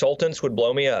 the consultants would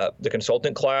blow me up. The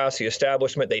consultant class, the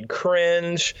establishment, they'd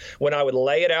cringe when I would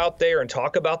lay it out there and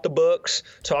talk about the books,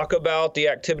 talk about the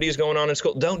activities going on in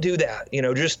school. Don't do that.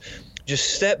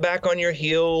 Just step back on your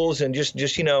heels and just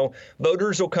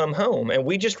voters will come home. And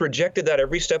we just rejected that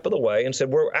every step of the way and said,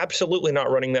 we're absolutely not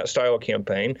running that style of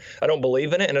campaign. I don't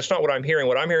believe in it. And it's not what I'm hearing.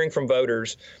 What I'm hearing from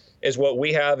voters is what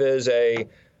we have is a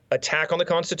attack on the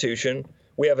Constitution.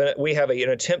 We have an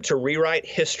attempt to rewrite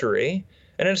history.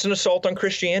 And it's an assault on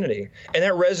Christianity. And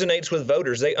that resonates with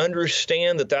voters. They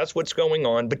understand that that's what's going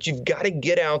on. But you've got to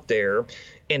get out there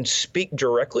and speak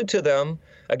directly to them.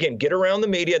 Again, get around the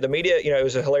media. The media, it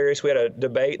was hilarious. We had a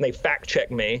debate and they fact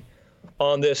checked me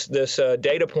on this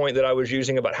data point that I was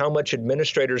using about how much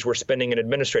administrators were spending in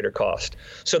administrator cost.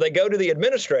 So they go to the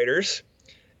administrators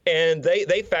and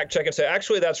they fact check and say,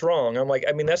 actually, that's wrong. I'm like,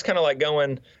 I mean, that's kind of like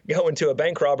going to a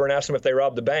bank robber and ask them if they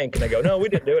robbed the bank. And they go, no, we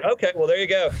didn't do it. Okay, well, there you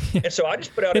go. And so I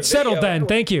just put out it's settled then.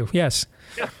 Thank you. Yes.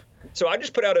 Yeah. So I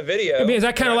just put out a video. I mean, is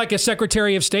that kind of like a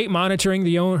Secretary of State monitoring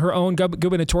her own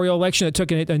gubernatorial election that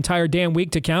took an entire damn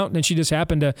week to count, and she just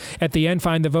happened to, at the end,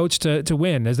 find the votes to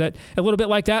win? Is that a little bit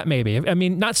like that, maybe? I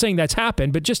mean, not saying that's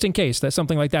happened, but just in case that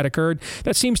something like that occurred,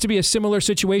 that seems to be a similar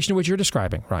situation to what you're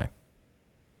describing, Ryan.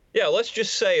 Yeah, let's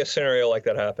just say a scenario like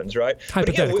that happens, right? But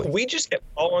again, we just kept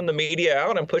calling the media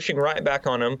out and pushing right back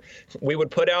on them. We would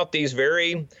put out these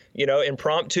very,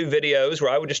 impromptu videos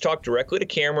where I would just talk directly to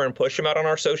camera and push them out on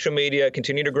our social media,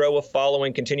 continue to grow a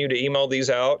following, continue to email these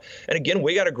out. And again,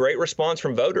 we got a great response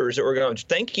from voters that were going,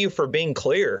 thank you for being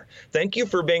clear. Thank you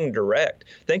for being direct.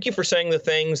 Thank you for saying the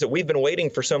things that we've been waiting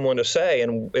for someone to say.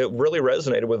 And it really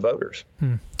resonated with voters.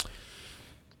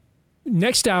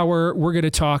 Next hour, we're going to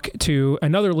talk to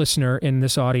another listener in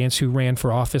this audience who ran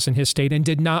for office in his state and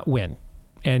did not win.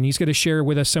 And he's going to share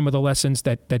with us some of the lessons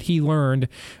that he learned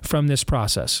from this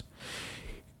process.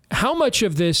 How much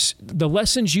of this, the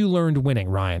lessons you learned winning,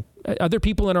 Ryan, other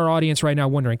people in our audience right now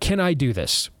wondering, can I do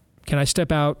this? Can I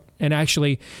step out and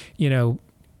actually,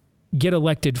 get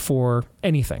elected for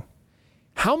anything?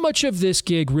 How much of this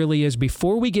gig really is,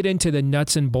 before we get into the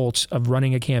nuts and bolts of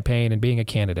running a campaign and being a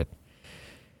candidate,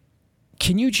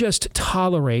 can you just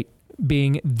tolerate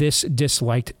being this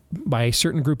disliked by a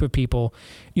certain group of people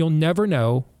you'll never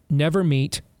know, never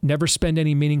meet, never spend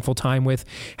any meaningful time with?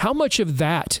 How much of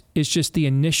that is just the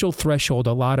initial threshold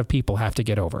a lot of people have to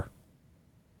get over?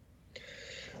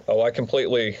 Oh, I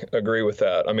completely agree with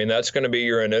that. I mean, that's going to be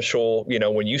your initial,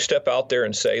 when you step out there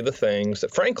and say the things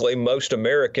that, frankly, most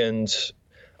Americans,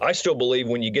 I still believe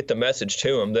when you get the message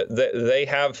to them that they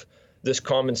have this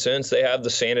common sense, they have the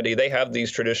sanity, they have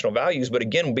these traditional values. But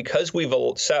again, because we've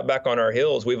sat back on our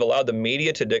heels, we've allowed the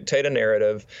media to dictate a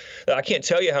narrative. I can't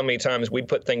tell you how many times we'd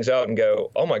put things out and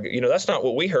go, oh my, that's not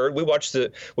what we heard.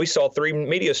 We saw 3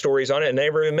 media stories on it and they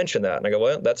never even mentioned that. And I go,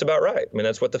 well, that's about right. I mean,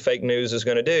 that's what the fake news is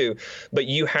going to do. But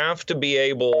you have to be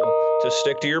able to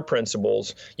stick to your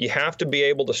principles. You have to be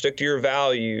able to stick to your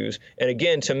values. And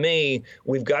again, to me,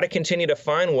 we've got to continue to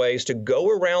find ways to go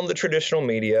around the traditional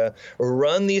media,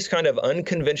 run these kind of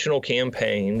unconventional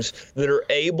campaigns that are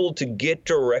able to get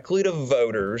directly to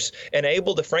voters and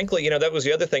able to, frankly, that was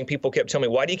the other thing people kept telling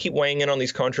me, why do you keep weighing in on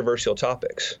these controversial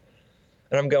topics?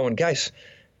 And I'm going, guys,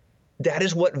 that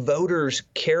is what voters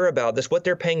care about. That's what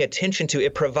they're paying attention to.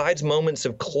 It provides moments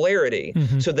of clarity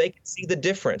so they can see the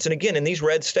difference. And again, in these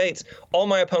red states, all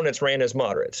my opponents ran as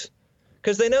moderates,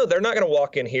 because they know they're not going to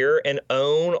walk in here and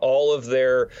own all of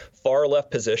their far left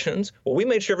positions. Well, we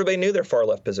made sure everybody knew their far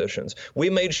left positions.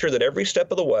 We made sure that every step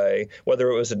of the way,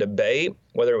 whether it was a debate,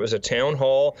 whether it was a town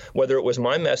hall, whether it was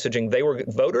my messaging,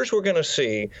 voters were going to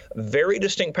see very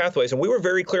distinct pathways. And we were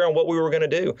very clear on what we were going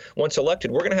to do once elected.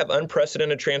 We're going to have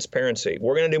unprecedented transparency.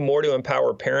 We're going to do more to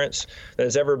empower parents than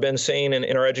has ever been seen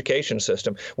in our education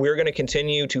system. We're going to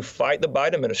continue to fight the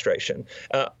Biden administration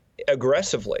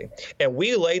aggressively. And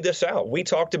we laid this out. We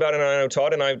talked about it, and I know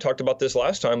Todd and I talked about this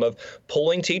last time, of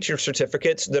pulling teacher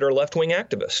certificates that are left-wing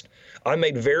activists. I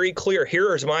made very clear,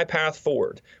 here is my path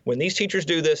forward. When these teachers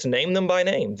do this, name them by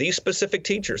name. These specific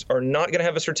teachers are not going to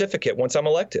have a certificate once I'm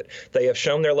elected. They have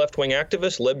shown their left-wing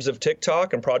activists, libs of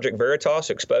TikTok and Project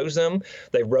Veritas, expose them.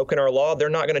 They've broken our law. They're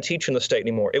not going to teach in the state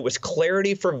anymore. It was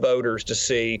clarity for voters to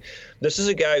see this is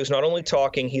a guy who's not only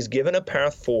talking, he's given a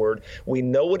path forward. We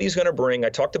know what he's going to bring. I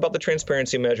talked about the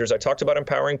transparency measures. I talked about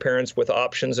empowering parents with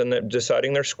options and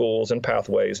deciding their schools and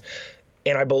pathways.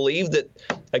 And I believe that,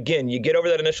 again, you get over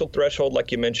that initial threshold,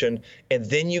 like you mentioned, and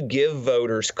then you give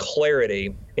voters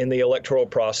clarity in the electoral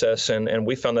process, and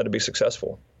we found that to be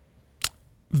successful.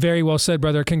 Very well said,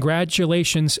 brother.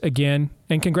 Congratulations again,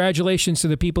 and congratulations to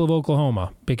the people of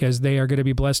Oklahoma, because they are going to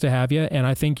be blessed to have you, and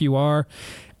I think you are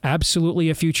absolutely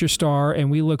a future star,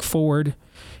 and we look forward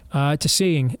to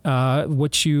seeing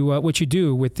what you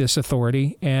do with this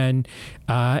authority and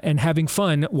having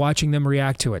fun watching them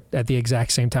react to it at the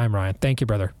exact same time, Ryan. Thank you,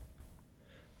 brother.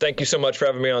 Thank you so much for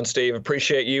having me on, Steve.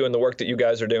 Appreciate you and the work that you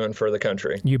guys are doing for the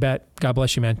country. You bet. God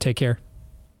bless you, man. Take care.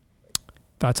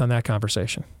 Thoughts on that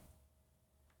conversation?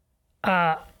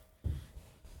 The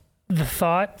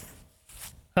thought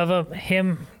of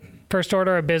him first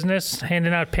order of business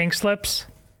handing out pink slips,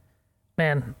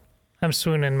 man, I'm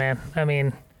swooning, man. I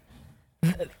mean,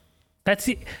 that's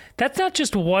not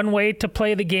just one way to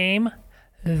play the game.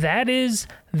 That is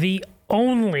the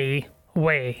only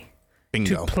way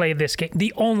Bingo. to play this game.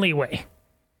 The only way.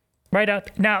 Right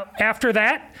out. Now, after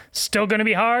that, still going to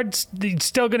be hard,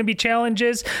 still going to be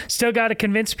challenges, still got to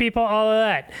convince people, all of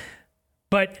that.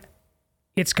 But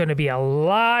it's going to be a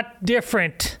lot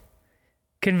different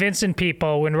convincing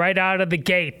people when right out of the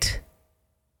gate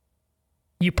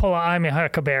you pull a I'm a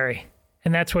Huckleberry.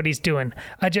 And that's what he's doing.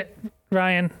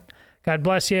 Ryan, God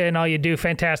bless you and all you do,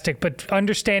 fantastic. But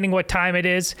understanding what time it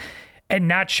is and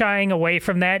not shying away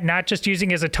from that, not just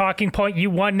using it as a talking point. You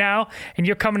won now, and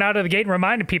you're coming out of the gate and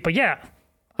reminding people, yeah,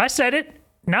 I said it.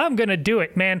 Now I'm going to do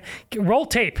it, man. Roll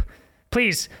tape.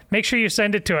 Please, make sure you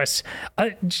send it to us.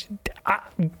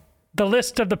 The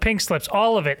list of the pink slips,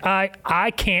 all of it.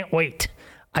 I can't wait.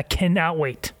 I cannot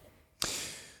wait.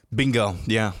 Bingo.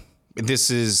 Yeah.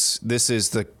 This is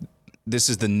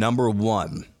the number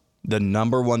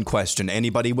one question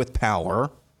anybody with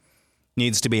power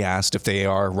needs to be asked if they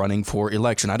are running for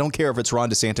election. I don't care if it's Ron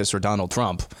DeSantis or Donald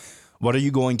Trump. What are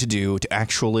you going to do to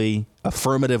actually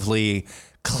affirmatively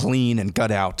clean and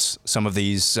gut out some of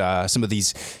these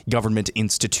government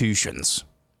institutions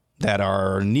that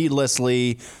are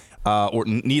needlessly or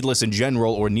needless in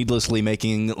general, or needlessly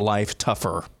making life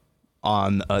tougher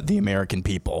on the American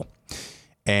people?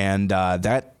 And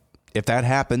if that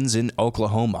happens in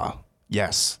Oklahoma,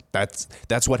 yes, that's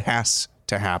what has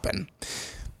to happen.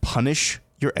 Punish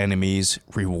your enemies,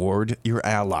 reward your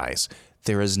allies.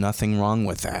 There is nothing wrong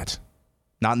with that.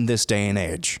 Not in this day and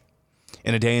age.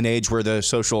 In a day and age where the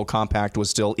social compact was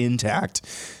still intact,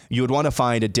 you would want to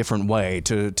find a different way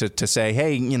to say,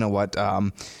 hey, you know what,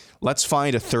 let's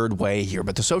find a third way here.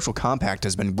 But the social compact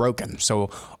has been broken.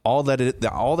 So all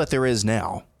that there is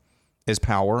now is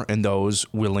power and those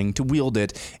willing to wield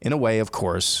it in a way, of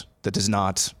course, that does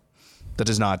not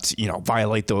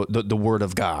violate the word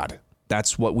of God.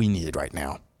 That's what we need right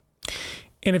now.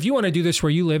 And if you want to do this where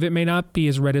you live, it may not be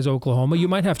as red as Oklahoma. You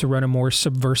might have to run a more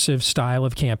subversive style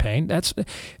of campaign. That's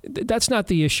not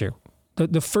the issue.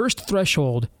 The first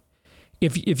threshold,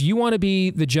 if you want to be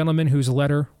the gentleman whose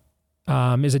letter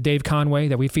is a Dave Conway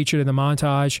that we featured in the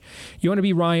montage, you want to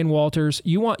be Ryan Walters,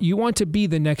 you want to be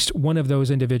the next one of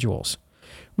those individuals,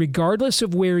 regardless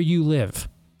of where you live,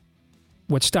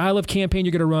 what style of campaign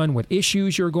you're going to run, what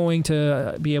issues you're going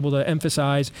to be able to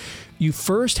emphasize. You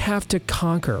first have to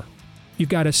conquer. You've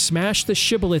got to smash the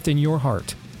shibboleth in your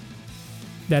heart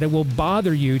that it will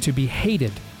bother you to be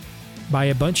hated by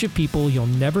a bunch of people you'll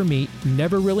never meet,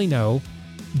 never really know,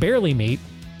 barely meet,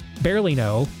 barely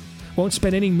know, won't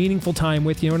spend any meaningful time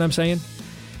with. You know what I'm saying?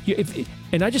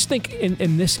 And I just think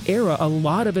in this era, a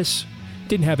lot of us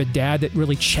didn't have a dad that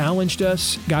really challenged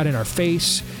us, got in our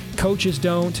face. Coaches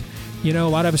don't. You know, a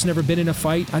lot of us never been in a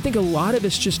fight. I think a lot of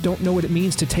us just don't know what it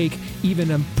means to take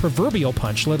even a proverbial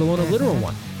punch, let alone a literal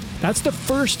one. That's the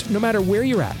first, no matter where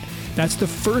you're at, that's the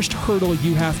first hurdle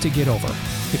you have to get over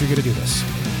if you're going to do this.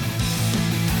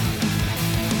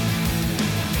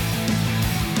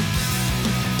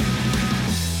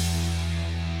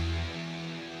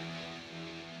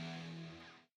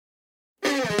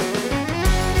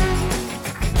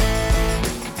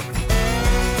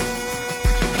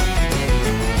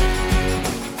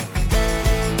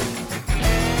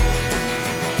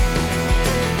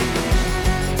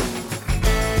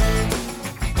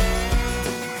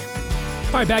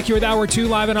 All right, back here with Hour 2,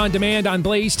 live and on demand on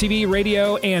Blaze TV,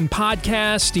 radio, and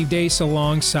podcast. Steve Deace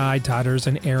alongside Todders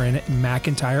and Aaron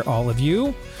McIntyre, all of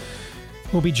you.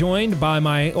 We'll be joined by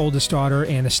my oldest daughter,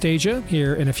 Anastasia,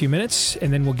 here in a few minutes,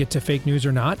 and then we'll get to fake news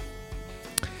or not.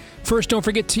 First, don't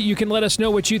forget you can let us know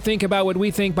what you think about what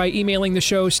we think by emailing the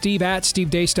show,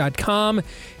 steve@stevedeace.com.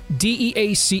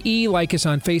 DEACE, like us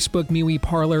on Facebook, MeWe,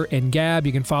 Parler, and Gab.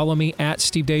 You can follow me at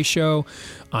Steve Deace Show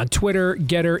on Twitter,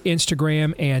 Getter,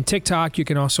 Instagram, and TikTok. You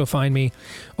can also find me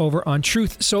over on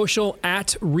Truth Social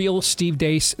at Real Steve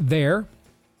Deace there.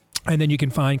 And then you can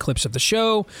find clips of the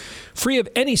show free of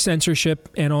any censorship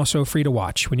and also free to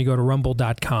watch when you go to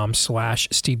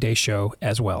rumble.com/Steve Deace Show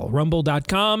as well.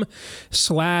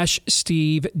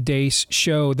 Rumble.com/Steve Deace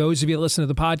Show. Those of you that listen to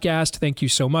the podcast, thank you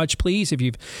so much. Please, if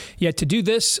you've yet to do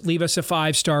this, leave us a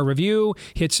 5-star review,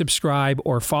 hit subscribe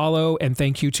or follow. And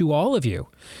thank you to all of you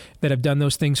that have done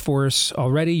those things for us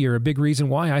already. You're a big reason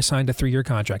why I signed a 3-year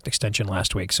contract extension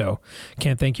last week. So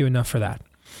can't thank you enough for that.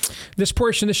 This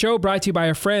portion of the show brought to you by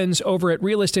our friends over at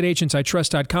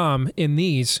realestateagentsitrust.com. In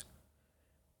these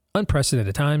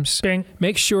unprecedented times, Bing.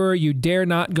 Make sure you dare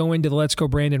not go into the Let's Go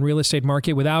Brandon real estate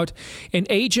market without an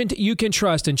agent you can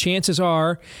trust. And chances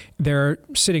are they're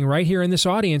sitting right here in this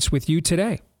audience with you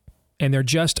today. and they're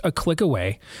just a click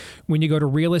away when you go to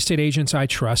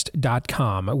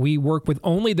realestateagentsitrust.com. We work with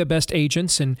only the best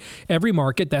agents in every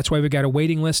market. That's why we've got a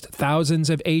waiting list, thousands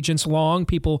of agents long,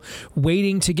 people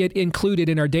waiting to get included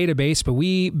in our database, but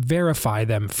we verify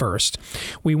them first.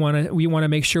 We want to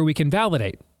make sure we can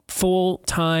validate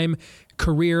full-time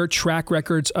career track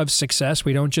records of success.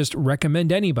 We don't just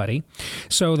recommend anybody.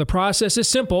 So the process is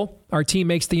simple. Our team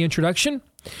makes the introduction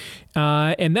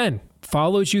and then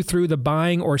follows you through the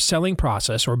buying or selling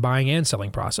process, or buying and selling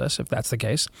process, if that's the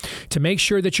case, to make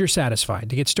sure that you're satisfied.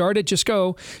 To get started, just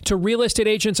go to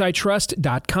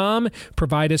realestateagentsitrust.com,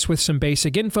 provide us with some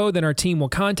basic info, then our team will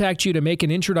contact you to make an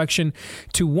introduction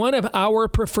to one of our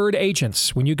preferred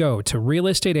agents when you go to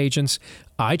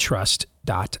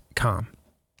realestateagentsitrust.com.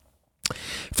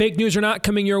 Fake news or not,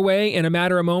 coming your way in a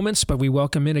matter of moments, but we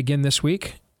welcome in again this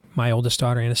week my oldest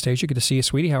daughter, Anastasia. Good to see you,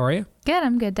 sweetie. How are you? Good.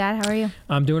 I'm good, Dad. How are you?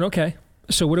 I'm doing okay.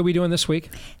 So what are we doing this week?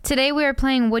 Today we are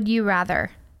playing Would You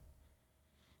Rather.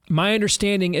 My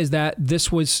understanding is that this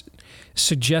was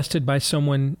suggested by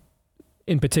someone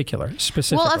in particular,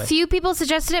 specifically. Well, a few people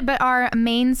suggested it, but our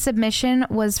main submission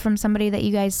was from somebody that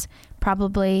you guys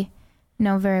probably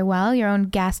know very well, your own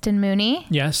Gaston Mooney.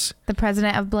 Yes. The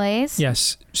president of Blaze.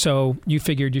 Yes. So you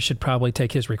figured you should probably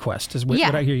take his request, is what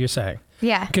I hear you saying.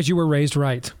 Yeah. Because you were raised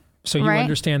right. So you Right.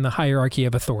 understand the hierarchy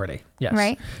of authority. Yes.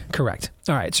 Right. Correct.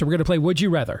 All right. So we're going to play Would You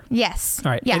Rather. Yes.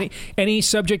 All right. Yeah. Any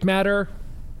subject matter?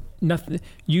 Nothing.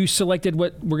 You selected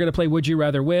what we're going to play Would You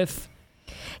Rather with?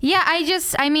 Yeah, I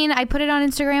put it on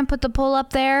Instagram, put the poll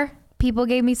up there. People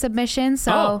gave me submissions,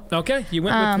 so. Oh, okay. You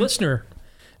went with listener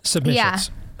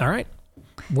submissions. Yeah. All right.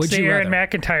 Would So you you're rather? in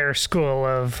McIntyre School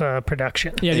of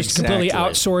Production. Yeah, just Exactly. completely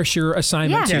outsource your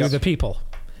assignment Yeah. to Yes. the people.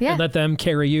 Yeah. And let them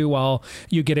carry you while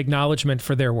you get acknowledgement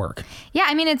for their work.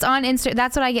 Yeah, it's on Insta.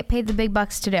 That's what I get paid the big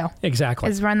bucks to do,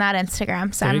 Exactly. is run that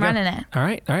Instagram. So There I'm you go. running it. All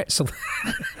right. So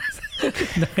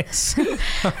nice.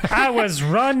 I was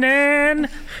running.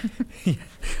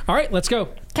 All right, let's go.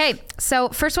 Okay, so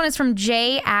first one is from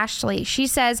Jay Ashley. She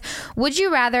says, would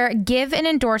you rather give an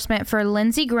endorsement for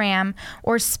Lindsey Graham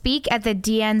or speak at the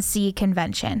DNC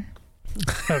convention?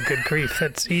 Oh, good grief.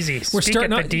 That's easy. We're Speak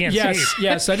starting at the DNC.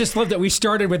 Yes. I just love that we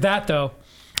started with that, though.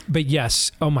 But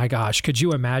yes, oh my gosh, could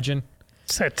you imagine?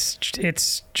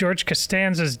 It's George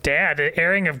Costanza's dad,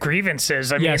 airing of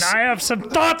grievances. I Yes. mean, I have some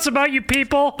thoughts about you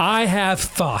people. I have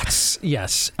thoughts.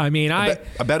 Yes, I mean, A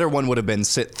better one would have been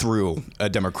sit through a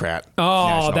Democrat.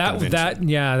 Oh, national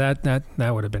convention.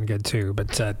 that would have been good too.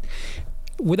 But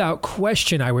without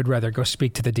question, I would rather go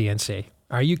speak to the DNC.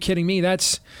 Are you kidding me?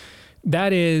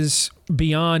 That is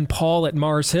beyond Paul at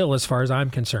Mars Hill, as far as I'm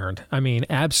concerned. I mean,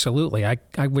 absolutely. I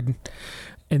would,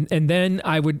 and then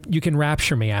I would. You can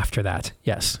rapture me after that.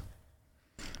 Yes.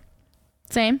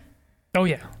 Same? Oh,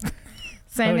 yeah.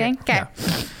 Same Oh, yeah. thing? Okay.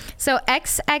 So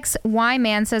XXY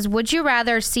Man says, would you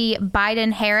rather see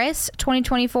Biden Harris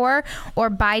 2024 or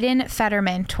Biden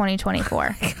Fetterman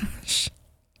 2024?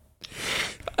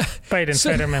 Biden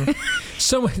Fetterman.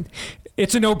 Someone,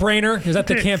 it's a no-brainer. Is that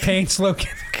the campaign slogan?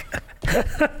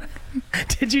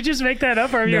 Did you just make that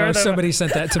up? Or have you No, heard that? somebody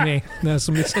sent that to me.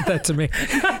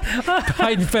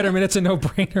 Biden Fetterman, it's a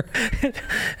no-brainer.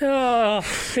 Oh,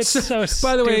 it's so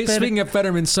By the way, stupid. speaking of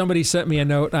Fetterman, somebody sent me a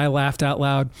note. I laughed out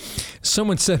loud.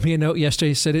 Someone sent me a note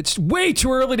yesterday. Said it's way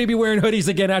too early to be wearing hoodies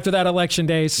again after that election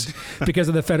days because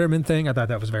of the Fetterman thing. I thought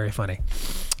that was very funny.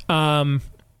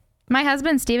 My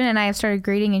husband, Steven, and I have started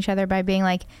greeting each other by being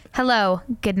like, hello,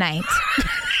 good night.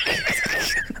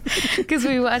 Because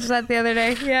we watched that the other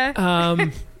day. Yeah.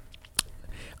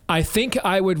 I think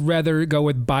I would rather go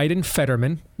with Biden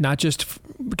Fetterman, not just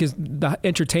because the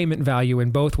entertainment value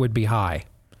in both would be high.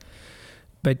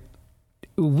 But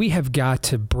we have got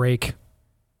to break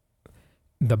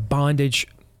the bondage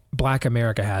Black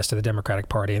America has to the Democratic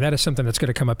Party. And that is something that's going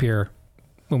to come up here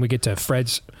when we get to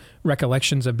Fred's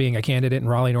recollections of being a candidate in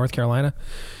Raleigh, North Carolina.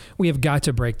 We have got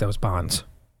to break those bonds.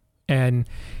 And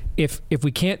if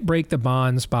we can't break the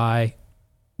bonds by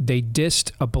they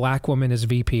dissed a black woman as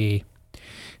VP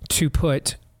to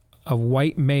put a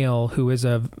white male who is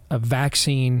a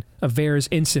VAERS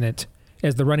incident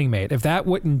as the running mate, if that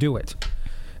wouldn't do it,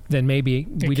 then maybe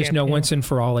we just know once and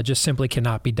for all it just simply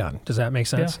cannot be done. Does that make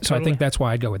sense? Yeah, So I totally. think that's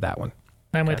why I'd go with that one.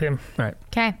 I'm with him. All right.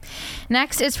 Okay.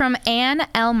 Next is from Ann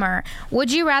Elmer.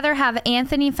 Would you rather have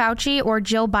Anthony Fauci or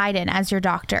Jill Biden as your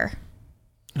doctor?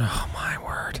 Oh, my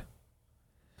word.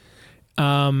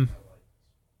 Oh,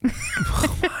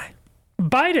 my.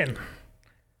 Biden,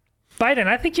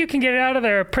 I think you can get out of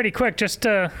there pretty quick. Just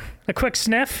a quick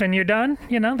sniff and you're done.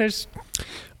 You know, there's.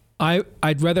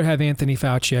 I'd rather have Anthony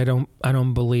Fauci. I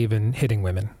don't believe in hitting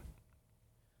women.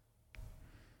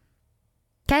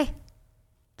 Okay.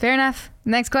 Fair enough.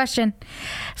 Next question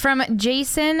from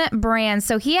Jason Brand.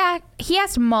 So he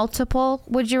asked multiple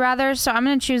would you rather. So I'm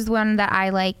going to choose the one that I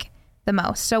like the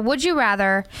most. So would you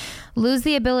rather lose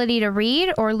the ability to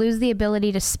read or lose the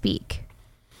ability to speak?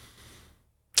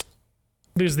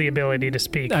 Lose the ability to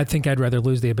speak. I think I'd rather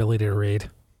lose the ability to read.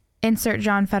 Insert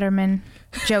John Fetterman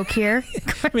joke here.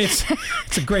 I mean,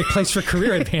 it's a great place for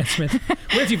career advancement.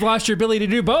 What if you've lost your ability to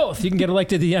do both? You can get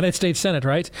elected to the United States Senate,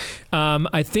 right?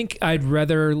 I think I'd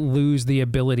rather lose the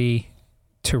ability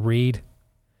to read.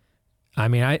 I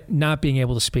mean, not being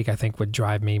able to speak, I think, would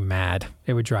drive me mad.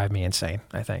 It would drive me insane,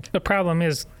 I think. The problem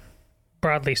is,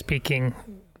 broadly speaking,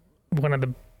 one of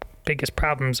the biggest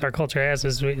problems our culture has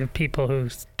is we have people who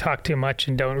talk too much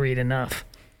and don't read enough.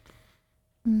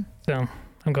 So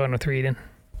I'm going with reading.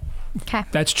 Okay.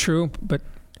 That's true, but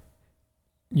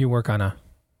you work on a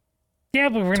Yeah,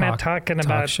 but we're not talking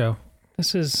about show.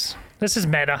 This is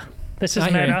meta. This is I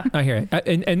hear meta. it. I hear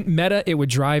it. And meta, it would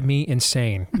drive me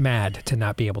insane, mad to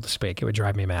not be able to speak. It would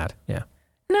drive me mad. Yeah.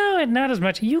 No, not as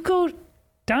much. You go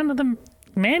down to the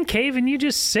man cave and you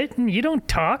just sit and you don't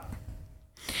talk.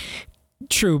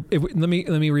 True. Let me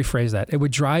rephrase that. It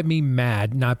would drive me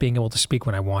mad not being able to speak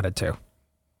when I wanted to.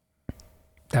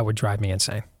 That would drive me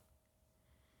insane.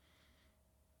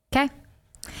 Okay.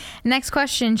 Next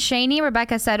question. Shani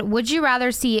Rebecca said, would you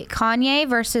rather see Kanye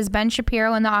versus Ben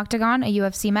Shapiro in the Octagon, a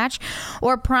UFC match,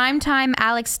 or primetime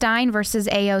Alex Stein versus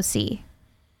AOC?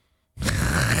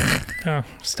 Oh,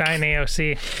 Stein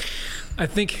AOC. I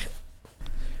think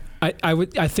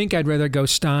I'd rather go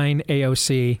Stein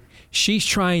AOC. She's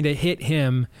trying to hit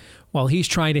him while he's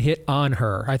trying to hit on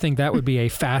her. I think that would be a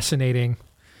fascinating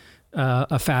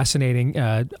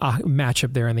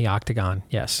matchup there in the Octagon.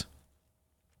 Yes.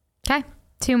 Okay.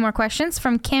 2 more questions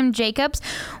from Kim Jacobs.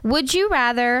 Would you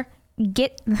rather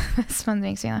get this one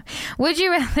makes me laugh. Would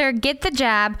you rather get the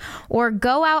jab or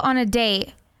go out on a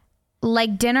date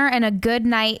like dinner and a good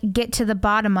night, get to the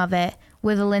bottom of it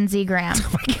with Lindsey Graham?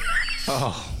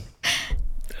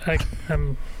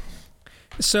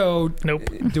 So, nope.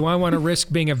 Do I want to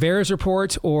risk being a VAERS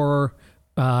report or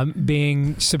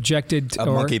being subjected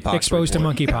or exposed to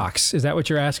monkeypox? Is that what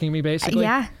you're asking me, basically?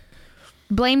 Yeah.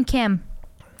 Blame Kim.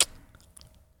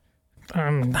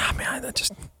 I'm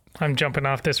jumping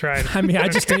off this ride. I mean, I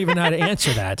just don't even know how to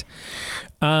answer that.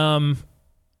 Don't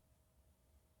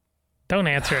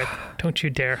answer it. Don't you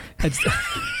dare.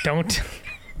 Don't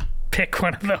pick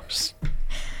one of those.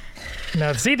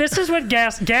 No, see, this is what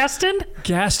Gaston.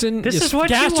 This is what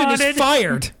Gaston you wanted. is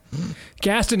fired.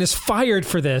 Gaston is fired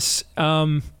for this.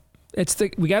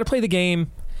 We got to play the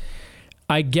game.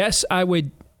 I guess I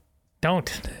would.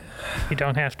 Don't. You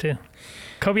don't have to.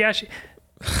 Kobayashi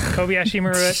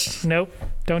Maru. Nope.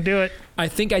 Don't do it. I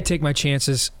think I'd take my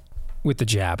chances with the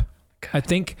jab. I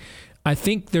think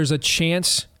there's a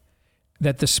chance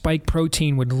that the spike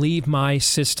protein would leave my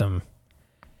system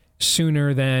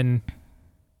sooner than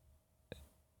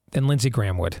Lindsey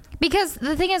Graham would. Because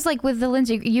the thing is, like with the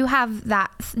Lindsey, you have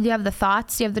the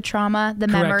thoughts, you have the trauma, the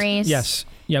Correct. memories. Yes.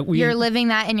 Yeah. You're living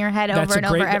that in your head over and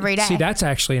over every day. See, that's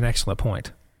actually an excellent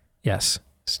point. Yes.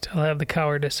 Still have the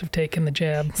cowardice of taking the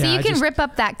jab. So you can rip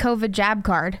up that COVID jab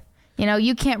card. You know,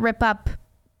 you can't rip up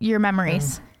your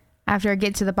memories after I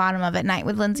get to the bottom of it night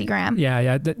with Lindsey Graham.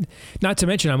 Yeah. Not to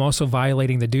mention, I'm also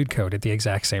violating the dude code at the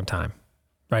exact same time.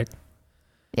 Right?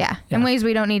 Yeah. In ways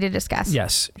we don't need to discuss.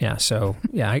 Yes. Yeah. So,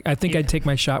 yeah, I think I'd take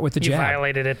my shot with the jab. You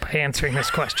violated it by answering this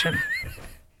question.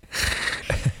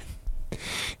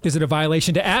 Is it a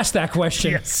violation to ask that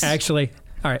question? Yes. Actually.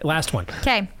 All right, last one.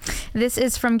 Okay. This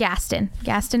is from Gaston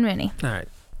Mooney. All right.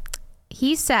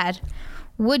 He said,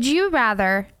 would you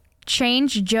rather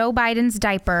change Joe Biden's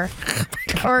diaper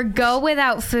or go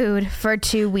without food for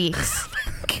 2 weeks?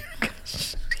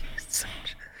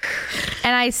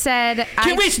 And I said,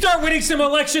 Can we start winning some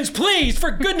elections, please? For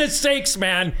goodness sakes,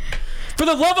 man. For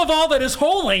the love of all that is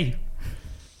holy.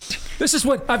 This is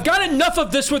what I've got enough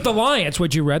of this with the Lions.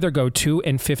 Would you rather go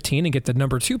 2-15 and get the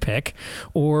number 2 pick,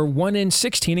 or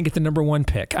 1-16 and get the number 1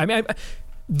 pick? I mean,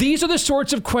 these are the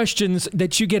sorts of questions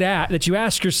that you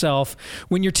ask yourself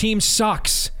when your team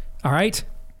sucks. All right.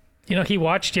 You know, he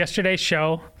watched yesterday's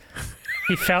show.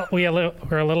 He felt we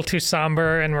were a little too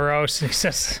somber and morose, and he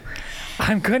says,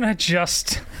 "I'm gonna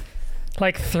just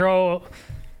throw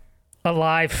a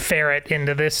live ferret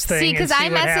into this thing and see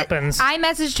what happens." I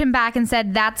messaged him back and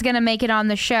said, that's going to make it on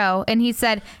the show. And he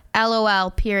said, LOL,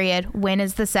 period. When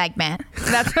is the segment?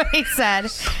 That's what he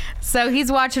said. So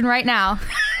he's watching right now.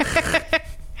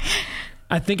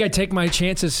 I think I take my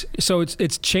chances. So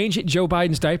it's change Joe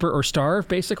Biden's diaper or starve,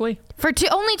 basically? For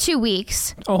only 2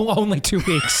 weeks. Oh, only 2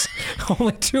 weeks.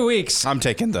 Only 2 weeks. I'm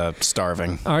taking the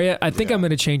starving. Oh, yeah. I think I'm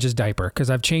going to change his diaper because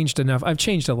I've changed enough. I've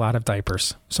changed a lot of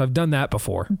diapers. So I've done that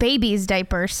before. Babies'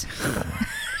 diapers.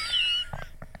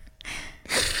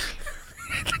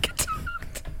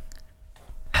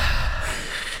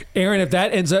 Aaron, if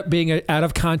that ends up being an out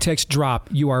of context drop,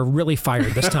 you are really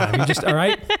fired this time. You just, all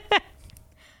right?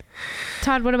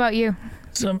 Todd, what about you?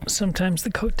 Sometimes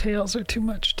the coattails are too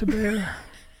much to bear.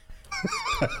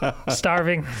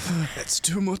 Starving. It's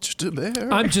too much to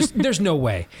bear. There's no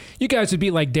way. You guys would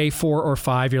be like day 4 or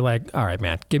 5. You're like, all right,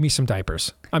 man, give me some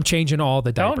diapers. I'm changing all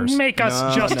the diapers. Don't make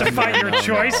us justify your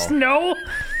choice. No.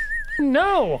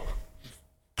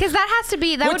 Because that has to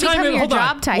be, that would become your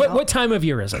job title. What time of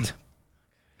year is it?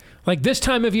 Like this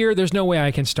time of year, there's no way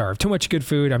I can starve. Too much good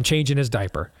food. I'm changing his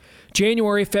diaper.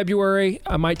 January, February,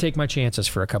 I might take my chances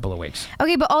for a couple of weeks.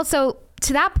 Okay, but also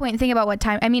to that point, think about what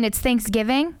time. I mean, it's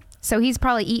Thanksgiving, so he's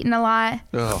probably eating a lot.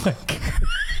 Oh.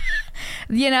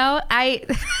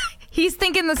 He's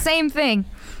thinking the same thing.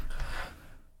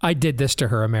 I did this to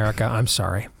her, America. I'm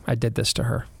sorry. I did this to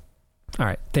her. All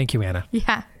right. Thank you, Anna.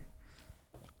 Yeah.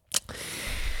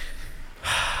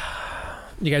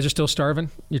 You guys are still starving?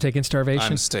 You're taking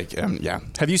starvation? Yeah.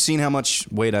 Have you seen how much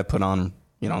weight I put on,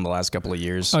 in the last couple of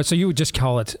years? Oh, so you would just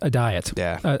call it a diet?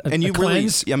 Yeah. And you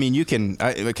cleanse? you can,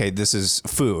 this is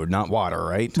food, not water,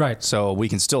 right? Right. So we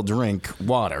can still drink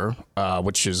water,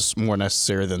 which is more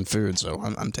necessary than food. So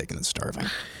I'm taking the starving.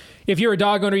 If you're a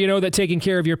dog owner, you know that taking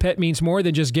care of your pet means more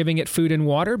than just giving it food and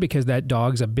water because that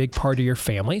dog's a big part of your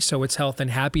family. So its health and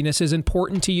happiness is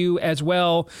important to you as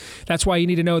well. That's why you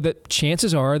need to know that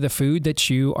chances are the food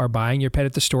that you are buying your pet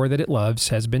at the store that it loves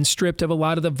has been stripped of a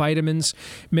lot of the vitamins,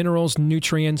 minerals,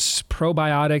 nutrients,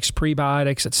 probiotics,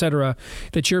 prebiotics, etc.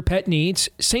 that your pet needs.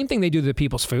 Same thing they do to the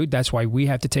people's food. That's why we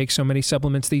have to take so many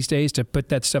supplements these days to put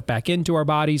that stuff back into our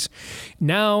bodies.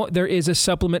 Now there is a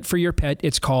supplement for your pet.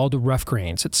 It's called Rough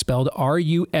Greens. It's spelled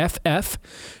RUFF.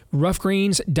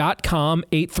 Roughgreens.com.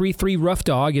 833 Rough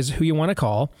Dog is who you want to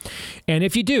call. And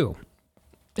if you do,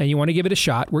 and you want to give it a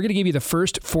shot, we're going to give you the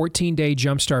first 14-day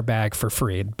Jumpstart bag for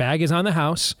free. The bag is on the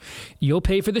house. You'll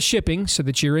pay for the shipping so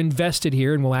that you're invested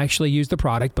here and we'll actually use the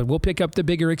product, but we'll pick up the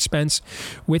bigger expense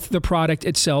with the product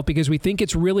itself because we think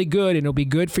it's really good and it'll be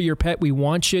good for your pet. We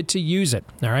want you to use it,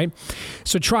 all right?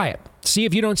 So try it. See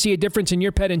if you don't see a difference in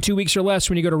your pet in 2 weeks or less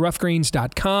when you go to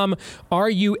roughgreens.com,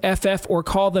 RUFF, or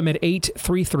call them at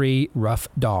 833 Rough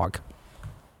Dog.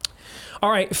 All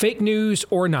right, fake news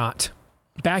or not.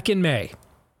 Back in May,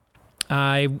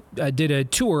 I did a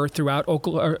tour throughout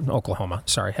Oklahoma.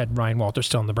 Sorry, had Ryan Walters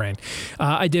still in the brain.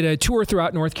 I did a tour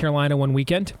throughout North Carolina one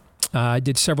weekend. I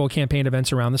did several campaign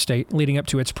events around the state leading up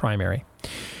to its primary.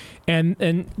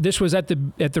 And this was at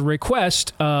the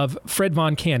request of Fred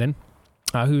Von Cannon,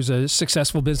 who's a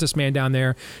successful businessman down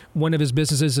there. One of his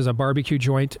businesses is a barbecue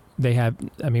joint.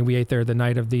 We ate there the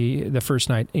night of the first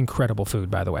night. Incredible food,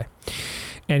 by the way.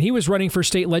 And he was running for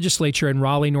state legislature in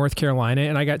Raleigh, North Carolina.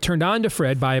 And I got turned on to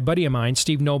Fred by a buddy of mine,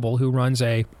 Steve Noble, who runs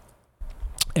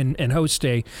and hosts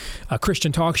a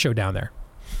Christian talk show down there,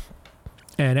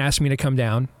 and asked me to come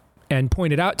down and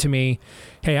pointed out to me,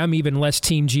 hey, I'm even less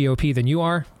team GOP than you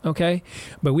are, okay?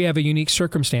 But we have a unique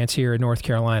circumstance here in North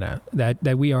Carolina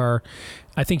that we are,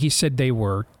 I think he said they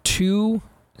were 2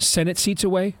 Senate seats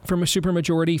away from a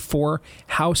supermajority, 4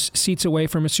 House seats away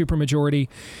from a supermajority,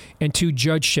 and 2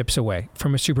 judgeships away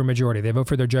from a supermajority. They vote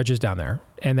for their judges down there.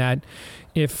 And that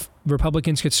if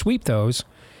Republicans could sweep those,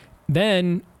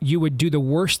 then you would do the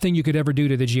worst thing you could ever do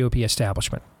to the GOP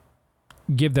establishment.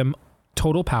 Give them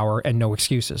total power and no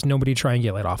excuses. Nobody to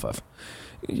triangulate off of.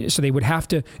 So they would have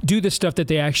to do the stuff that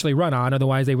they actually run on.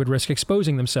 Otherwise, they would risk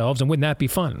exposing themselves. And wouldn't that be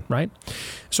fun, right?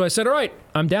 So I said, all right,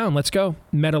 I'm down. Let's go.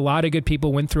 Met a lot of good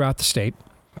people, went throughout the state.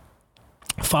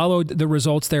 Followed the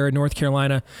results there in North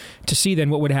Carolina to see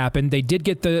then what would happen. They did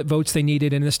get the votes they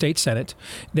needed in the state Senate.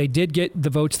 They did get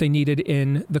the votes they needed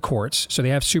in the courts. So they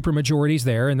have supermajorities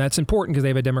there, and that's important because they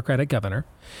have a Democratic governor.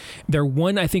 They're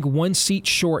one seat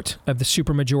short of the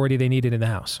supermajority they needed in the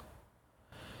House.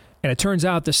 And it turns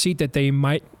out the seat that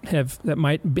might have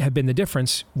been the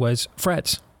difference was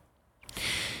Fred's.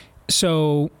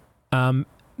 So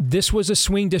this was a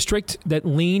swing district that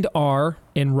leaned R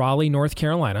in Raleigh, North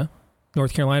Carolina.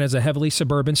 North Carolina is a heavily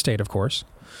suburban state, of course.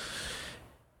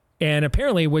 And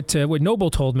apparently what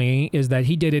Noble told me is that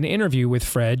he did an interview with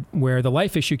Fred where the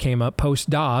life issue came up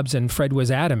post-Dobbs, and Fred was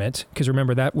adamant, because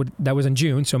remember that was in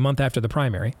June, so a month after the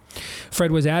primary.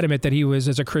 Fred was adamant that he was,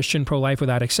 as a Christian, pro-life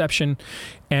without exception.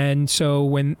 And so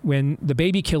when the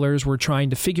baby killers were trying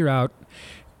to figure out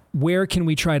where can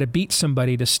we try to beat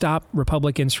somebody to stop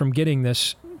Republicans from getting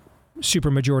this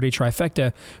supermajority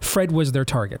trifecta, Fred was their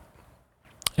target.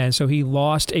 And so he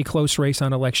lost a close race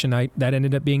on election night. That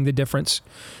ended up being the difference,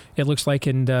 it looks like,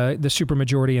 in the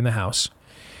supermajority in the House.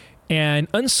 And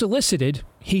unsolicited,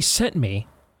 he sent me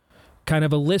kind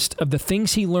of a list of the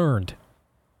things he learned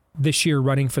this year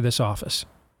running for this office.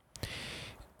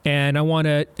 And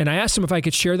I asked him if I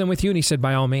could share them with you, and he said,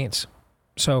 by all means.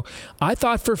 So I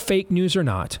thought, for fake news or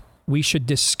not, we should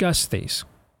discuss these.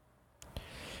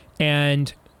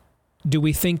 And do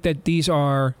we think that these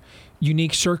are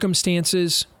unique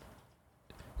circumstances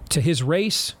to his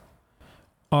race?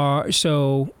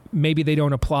 So maybe they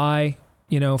don't apply,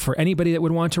 for anybody that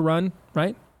would want to run,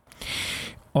 right?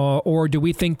 Or do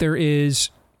we think there is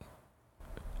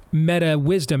meta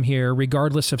wisdom here,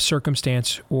 regardless of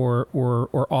circumstance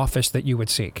or office that you would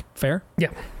seek? Fair? Yeah.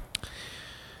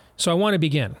 So I want to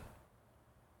begin.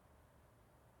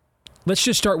 Let's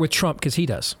just start with Trump, because he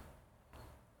does.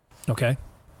 Okay?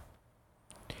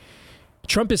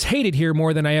 Trump is hated here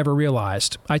more than I ever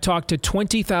realized. I talked to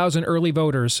 20,000 early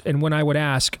voters, and when I would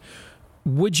ask,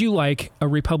 would you like a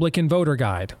Republican voter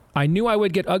guide? I knew I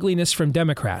would get ugliness from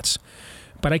Democrats,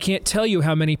 but I can't tell you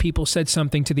how many people said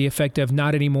something to the effect of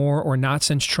not anymore or not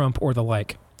since Trump or the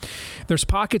like. There's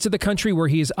pockets of the country where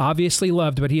he is obviously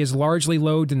loved, but he is largely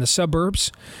loathed in the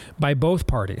suburbs by both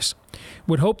parties.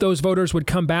 Would hope those voters would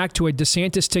come back to a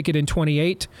DeSantis ticket in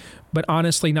 28, but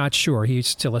honestly not sure. He's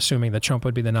still assuming that Trump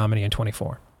would be the nominee in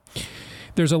 24.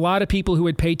 There's a lot of people who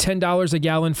would pay $10 a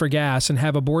gallon for gas and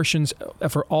have abortions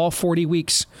for all 40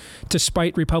 weeks to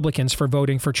spite Republicans for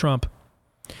voting for Trump.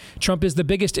 Trump is the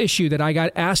biggest issue that I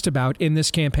got asked about in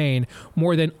this campaign,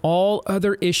 more than all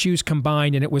other issues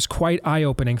combined, and it was quite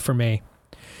eye-opening for me,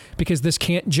 because this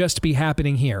can't just be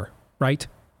happening here, right?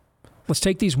 Let's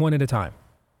take these one at a time.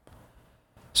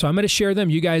 So I'm going to share them.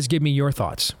 You guys give me your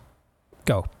thoughts.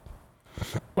 Go.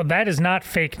 Well, that is not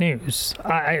fake news.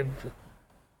 I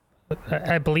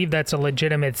believe that's a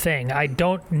legitimate thing. I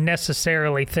don't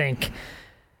necessarily think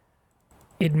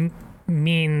it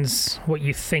means what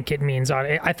you think it means on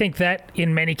it. I think that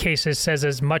in many cases says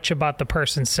as much about the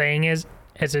person saying as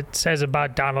it says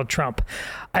about Donald Trump.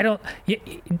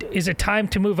 Is it time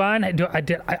to move on?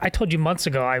 I told you months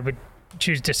ago I would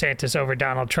choose DeSantis over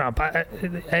Donald Trump.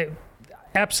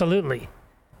 Absolutely.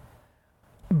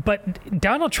 But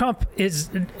Donald Trump is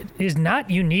not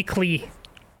uniquely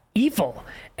evil,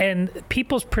 and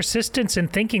people's persistence in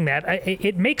thinking that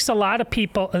it makes a lot of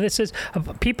people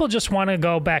people just want to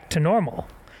go back to normal.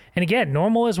 And again,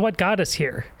 normal is what got us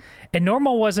here, and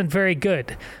normal wasn't very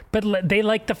good, but they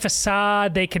like the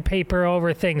facade. They could paper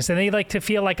over things, and they like to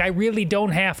feel like I really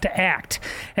don't have to act.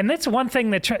 And that's one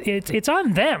thing that it's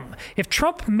on them. If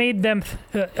Trump made them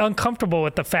uncomfortable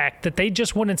with the fact that they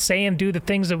just wouldn't say and do the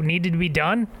things that needed to be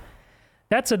done,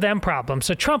 that's a them problem.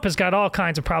 So Trump has got all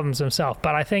kinds of problems himself.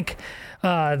 But I think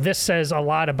this says a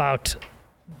lot about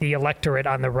the electorate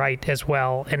on the right as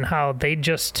well, and how they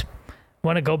just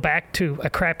want to go back to a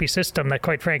crappy system that,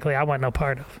 quite frankly, I want no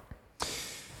part of.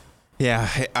 Yeah,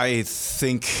 I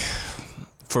think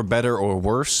for better or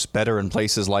worse, better in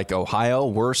places like Ohio,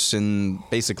 worse in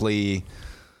basically,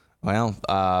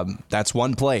 that's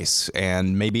one place,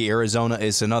 and maybe Arizona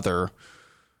is another.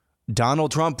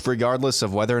 Donald Trump, regardless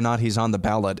of whether or not he's on the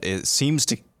ballot, it seems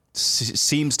to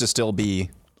still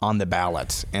be on the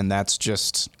ballot, and that's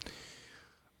just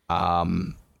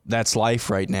that's life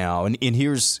right now. And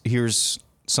here's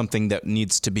something that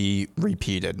needs to be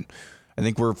repeated. I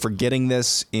think we're forgetting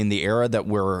this in the era that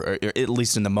we're, at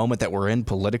least in the moment that we're in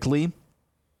politically.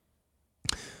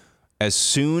 As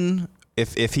soon,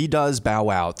 if he does bow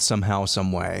out somehow,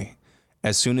 some way,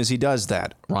 as soon as he does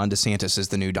that, Ron DeSantis is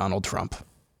the new Donald Trump.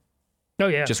 Oh,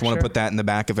 yeah. Just want to put that in the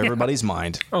back of everybody's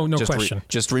mind. Oh, no question.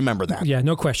 Just remember that. Yeah,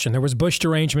 no question. There was Bush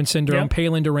derangement syndrome, Yep.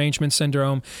 Palin derangement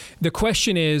syndrome. The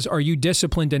question is, are you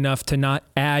disciplined enough to not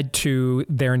add to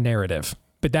their narrative?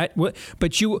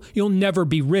 But you'll never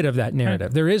be rid of that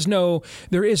narrative. There is no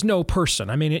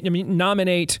person. I mean,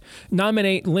 nominate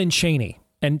Lynn Cheney.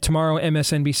 And tomorrow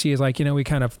MSNBC is like, we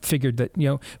kind of figured that,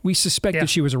 we suspected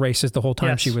she was a racist the whole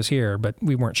time she was here, but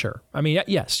we weren't sure. I mean,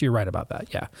 yes, you're right about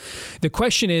that. Yeah. The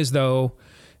question is, though,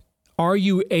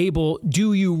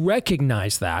 do you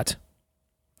recognize that?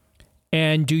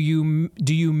 And do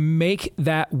you make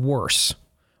that worse?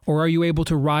 Or are you able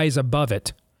to rise above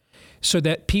it so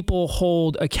that people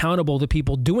hold accountable the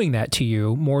people doing that to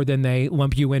you more than they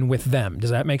lump you in with them?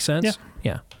 Does that make sense?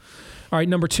 Yeah. All right,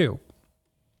 number 2.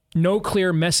 No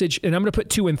clear message, and I'm going to put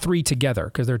 2 and 3 together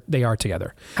because they are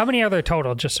together. How many are there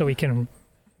total, just so we can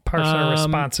parse our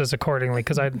responses accordingly?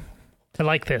 Because I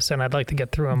like this, and I'd like to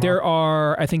get through them. There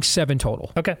are, I think, 7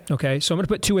 total. Okay. Okay, so I'm going to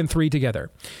put 2 and 3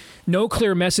 together. No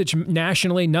clear message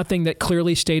nationally, nothing that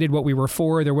clearly stated what we were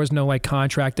for. There was no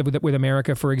contract with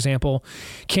America, for example.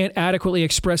 Can't adequately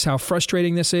express how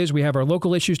frustrating this is. We have our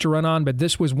local issues to run on, but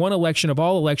this was one election of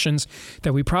all elections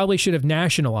that we probably should have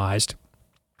nationalized.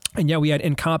 And yet we had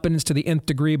incompetence to the nth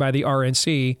degree by the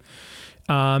RNC.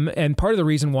 And part of the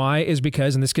reason why is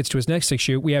because, and this gets to his next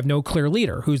issue, we have no clear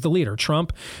leader. Who's the leader?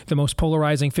 Trump, the most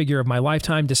polarizing figure of my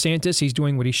lifetime. DeSantis, he's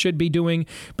doing what he should be doing,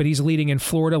 but he's leading in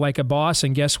Florida like a boss.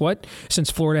 And guess what?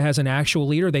 Since Florida has an actual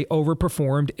leader, they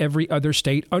overperformed. Every other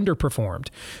state underperformed.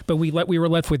 But we were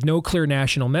left with no clear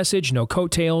national message, no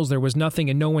coattails. There was nothing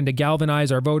and no one to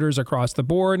galvanize our voters across the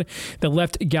board. The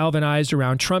left galvanized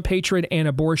around Trump hatred and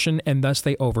abortion, and thus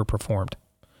they overperformed.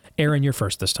 Aaron, you're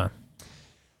first this time.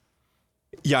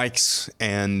 Yikes.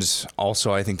 And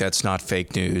also, I think that's not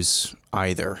fake news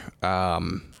either.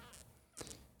 And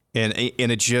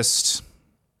it just,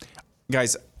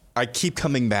 guys, I keep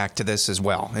coming back to this as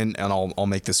well, and I'll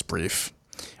make this brief.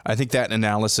 I think that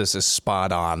analysis is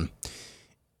spot on.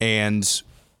 And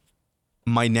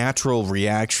my natural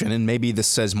reaction, and maybe this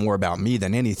says more about me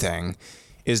than anything,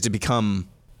 is to become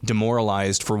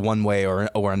demoralized for one way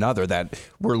or another, that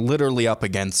we're literally up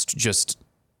against just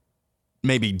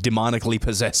maybe demonically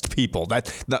possessed people. That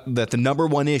the number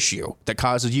one issue that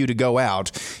causes you to go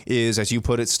out is, as you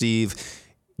put it, Steve,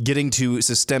 getting to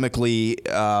systemically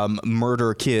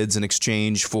murder kids in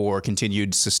exchange for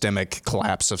continued systemic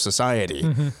collapse of society.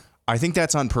 Mm-hmm. I think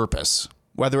that's on purpose,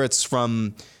 whether it's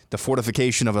from the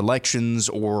fortification of elections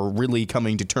or really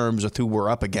coming to terms with who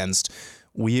we're up against.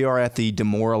 We are at the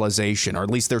demoralization, or at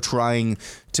least they're trying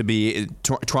to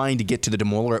get to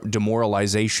the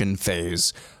demoralization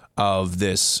phase of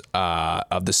this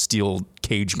of the steel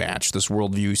cage match, this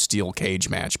worldview steel cage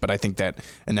match. But I think that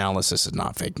analysis is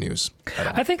not fake news at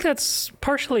all. I think that's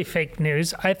partially fake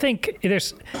news. I think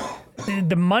there's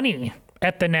the money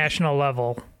at the national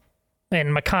level,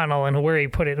 and McConnell and where he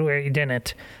put it, where he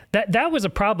didn't. That was a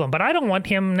problem. But I don't want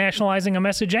him nationalizing a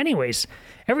message anyways.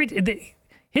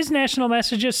 His national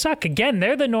messages suck. Again,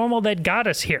 they're the normal that got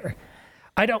us here.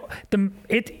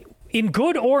 In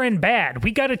good or in bad,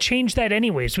 we got to change that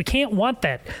anyways. We can't want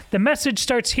that. The message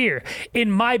starts here, in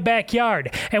my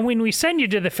backyard. And when we send you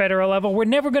to the federal level, we're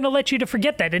never going to let you to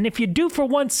forget that. And if you do for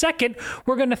 1 second,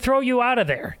 we're going to throw you out of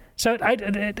there. So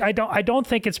I don't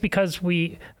think it's because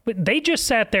they just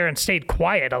sat there and stayed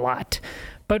quiet a lot.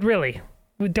 But really,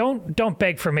 don't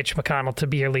beg for Mitch McConnell to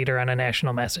be your leader on a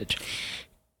national message.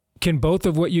 Can both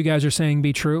of what you guys are saying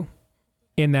be true?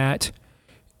 In that,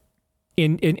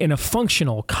 in a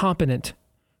functional, competent,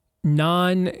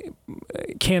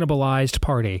 non-cannibalized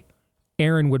party,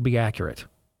 Aaron would be accurate,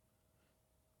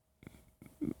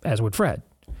 as would Fred.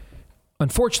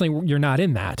 Unfortunately, you're not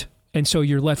in that. And so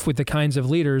you're left with the kinds of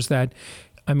leaders that,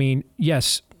 I mean,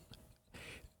 yes,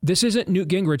 this isn't Newt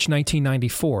Gingrich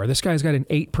 1994. This guy's got an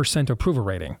 8% approval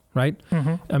rating, right?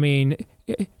 Mm-hmm. I mean,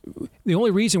 the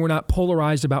only reason we're not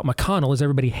polarized about McConnell is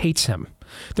everybody hates him.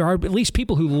 There are at least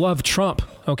people who love Trump,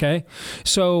 okay?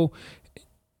 So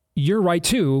you're right,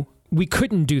 too. We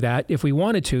couldn't do that if we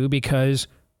wanted to, because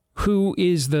who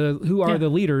are the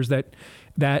leaders that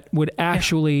would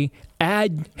actually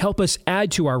help us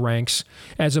add to our ranks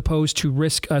as opposed to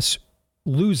risk us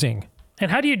losing? And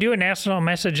how do you do a national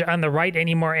message on the right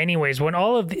anymore anyways, when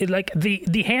all of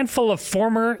the handful of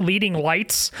former leading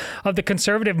lights of the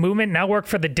conservative movement now work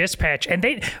for the Dispatch, and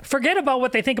they forget about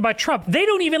what they think about Trump. They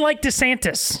don't even like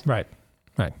DeSantis. Right.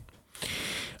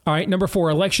 All right, number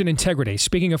 4, election integrity.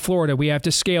 Speaking of Florida, we have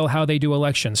to scale how they do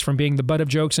elections, from being the butt of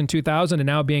jokes in 2000 to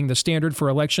now being the standard for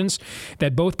elections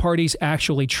that both parties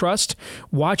actually trust.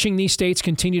 Watching these states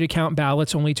continue to count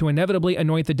ballots only to inevitably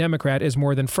anoint the Democrat is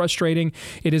more than frustrating.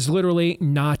 It is literally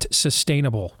not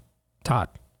sustainable. Todd.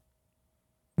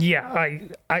 Yeah,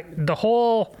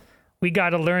 we got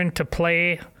to learn to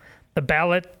play the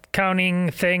ballot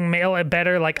counting thing, mail it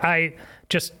better.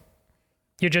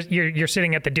 You're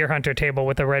sitting at the deer hunter table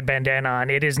with a red bandana on.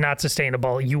 It is not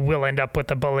sustainable. You will end up with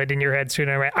a bullet in your head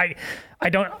sooner or later. I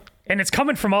don't, and it's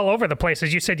coming from all over the place,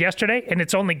 as you said yesterday, and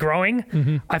it's only growing.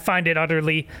 Mm-hmm. I find it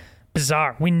utterly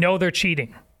bizarre. We know they're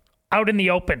cheating out in the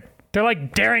open. They're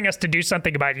like daring us to do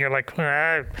something about it. You're like,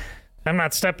 I'm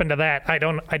not stepping to that. I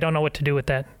don't know what to do with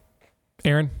that.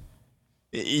 Aaron?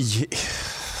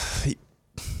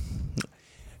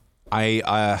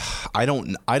 I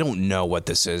don't know what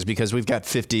this is, because we've got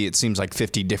 50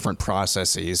 different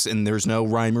processes, and there's no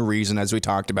rhyme or reason, as we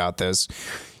talked about this.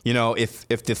 You know, if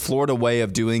the Florida way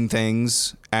of doing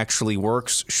things actually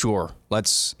works, sure,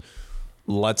 let's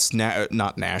let's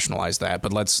not nationalize that,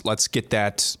 but let's get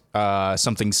that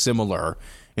something similar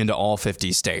into all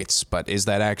 50 states. But is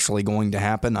that actually going to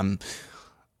happen?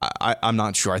 I'm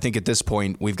not sure. I think at this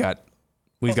point we've got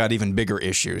even bigger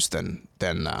issues than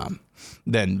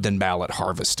ballot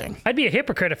harvesting. I'd be a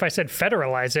hypocrite if I said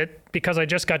federalize it, because I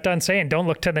just got done saying don't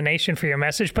look to the nation for your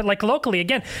message. But like locally,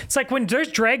 again, it's like when there's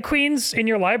drag queens in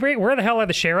your library, where the hell are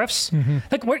the sheriffs? Mm-hmm.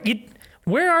 Like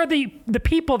where are the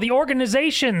people, the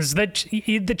organizations,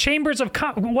 the chambers of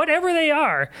whatever they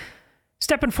are,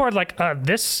 stepping forward like,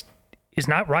 this is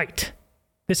not right.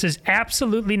 This is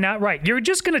absolutely not right. You're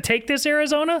just going to take this,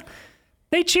 Arizona?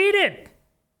 They cheated.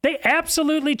 They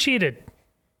absolutely cheated.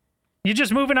 You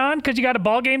just moving on because you got a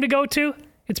ball game to go to?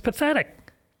 It's pathetic.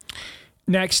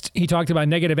 Next, he talked about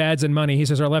negative ads and money. He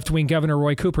says our left-wing governor,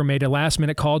 Roy Cooper, made a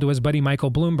last-minute call to his buddy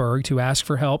Michael Bloomberg to ask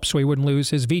for help so he wouldn't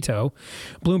lose his veto.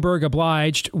 Bloomberg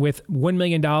obliged with $1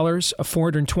 million,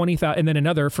 $420,000, and then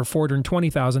another for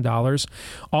 $420,000,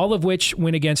 all of which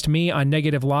went against me on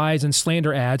negative lies and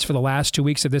slander ads for the last 2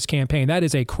 weeks of this campaign. That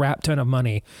is a crap ton of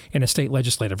money in a state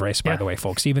legislative race, by the way,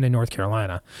 folks, even in North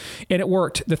Carolina. And it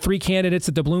worked. The 3 candidates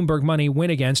that the Bloomberg money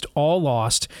went against all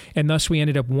lost, and thus we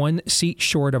ended up 1 seat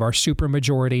short of our supermajority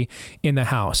in the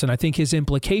House. And I think his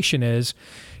implication is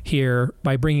here,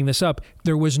 by bringing this up,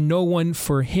 there was no one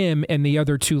for him and the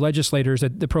other 2 legislators,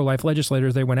 the pro-life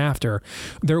legislators they went after,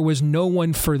 there was no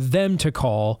one for them to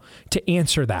call to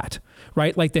answer that,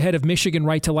 right? Like the head of Michigan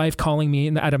Right to Life calling me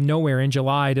out of nowhere in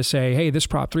July to say, hey, this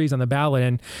Prop 3 is on the ballot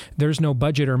and there's no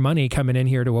budget or money coming in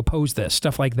here to oppose this,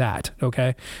 stuff like that,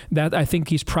 okay? That I think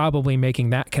he's probably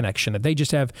making that connection, that they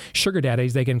just have sugar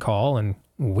daddies they can call and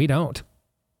we don't.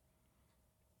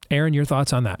 Aaron, your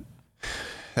thoughts on that?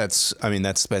 That's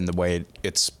been the way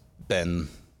it's been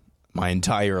my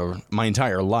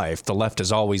entire life. The left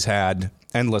has always had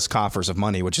endless coffers of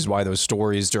money, which is why those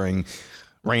stories during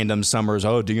random summers,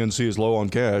 DNC is low on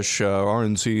cash,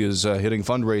 RNC is hitting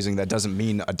fundraising, that doesn't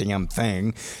mean a damn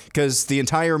thing, because the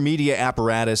entire media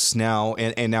apparatus now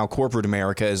and now corporate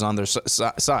America is on their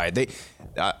side.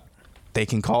 They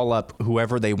can call up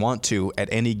whoever they want to at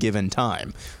any given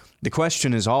time. The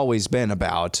question has always been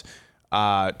about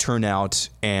turnout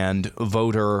and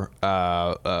voter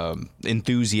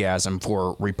enthusiasm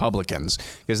for Republicans,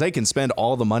 because they can spend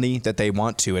all the money that they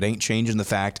want to. It ain't changing the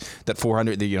fact that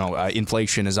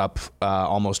inflation is up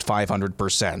almost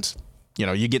 500%.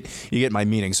 You get my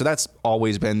meaning. So that's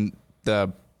always been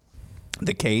the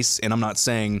case, and I'm not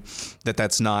saying that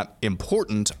that's not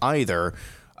important either.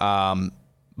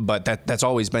 But that's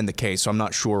always been the case. So I'm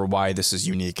not sure why this is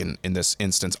unique in this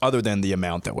instance, other than the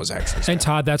amount that was actually spent. And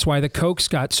Todd, that's why the Kochs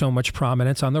got so much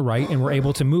prominence on the right and were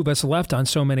able to move us left on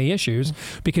so many issues,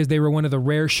 because they were one of the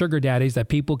rare sugar daddies that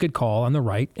people could call on the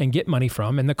right and get money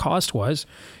from. And the cost was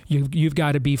you've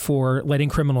got to be for letting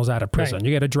criminals out of prison. Right.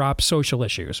 You got to drop social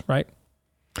issues, right?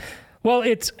 Well,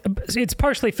 it's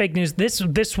partially fake news.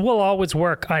 This will always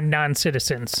work on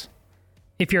non-citizens.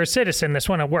 If you're a citizen, this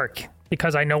won't work,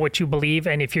 because I know what you believe,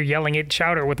 and if you're yelling it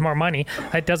louder with more money,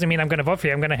 that doesn't mean I'm going to vote for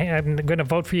you. I'm going to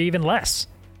vote for you even less.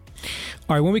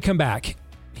 All right, when we come back,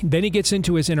 then he gets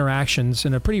into his interactions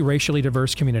in a pretty racially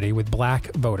diverse community with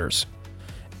black voters.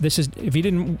 This is, if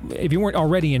you weren't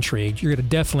already intrigued, you're going to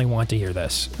definitely want to hear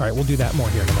this. All right, we'll do that more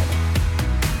here in a moment.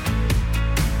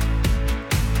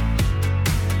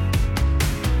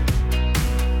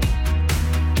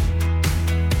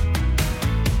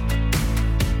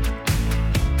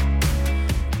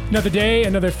 Another day,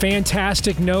 another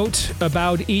fantastic note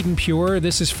about Eden Pure.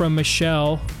 This is from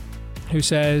Michelle, who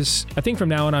says, I think from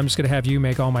now on I'm just going to have you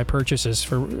make all my purchases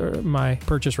for my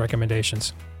purchase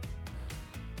recommendations.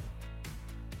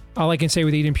 All I can say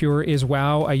with Eden Pure is,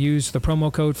 wow, I used the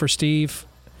promo code for Steve.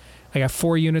 I got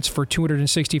 4 units for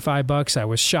 $265. I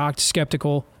was shocked,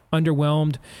 skeptical,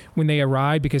 underwhelmed when they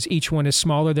arrived, because each one is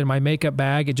smaller than my makeup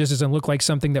bag. It just doesn't look like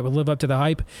something that would live up to the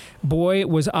hype. Boy,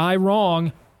 was I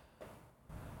wrong.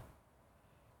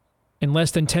 In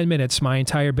less than 10 minutes, my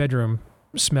entire bedroom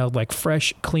smelled like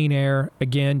fresh, clean air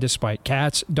again, despite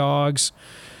cats, dogs,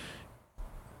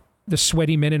 the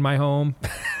sweaty men in my home.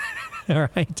 All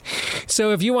right.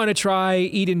 So if you want to try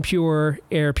Eden Pure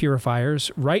air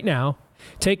purifiers right now,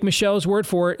 take Michelle's word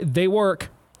for it. They work.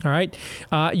 All right.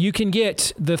 You can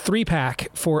get the 3-pack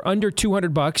for under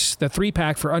 $200. The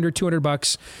 3-pack for under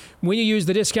 $200 When you use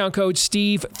the discount code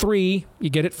STEVE3, you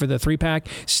get it for the 3-pack.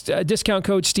 Discount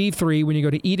code STEVE3 when you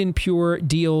go to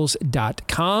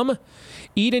EdenPureDeals.com.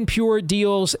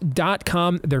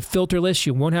 EdenPureDeals.com. They're filterless.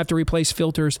 You won't have to replace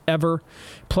filters ever.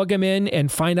 Plug them in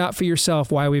and find out for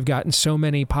yourself why we've gotten so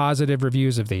many positive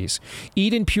reviews of these.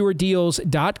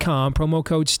 EdenPureDeals.com. Promo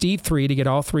code STEVE3 to get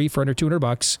all 3 for under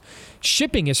 $200.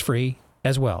 Shipping is free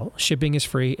as well.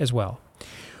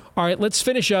 All right, let's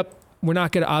finish up. We're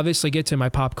not going to obviously get to my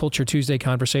Pop Culture Tuesday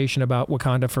conversation about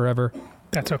Wakanda Forever.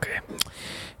 That's okay.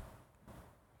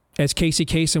 As Casey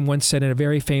Kasem once said in a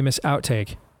very famous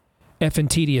outtake, effing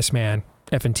tedious, man.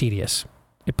 Effing tedious.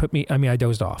 It put me, I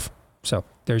dozed off. So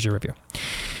there's your review.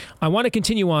 I want to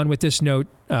continue on with this note.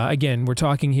 Again, we're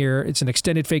talking here, it's an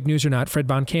extended fake news or not. Fred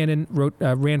Von Cannon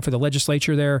ran for the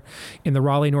legislature there in the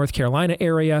Raleigh, North Carolina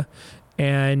area.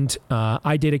 And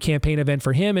I did a campaign event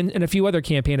for him and a few other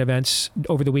campaign events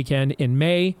over the weekend in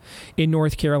May in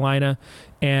North Carolina.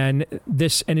 And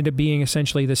this ended up being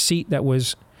essentially the seat that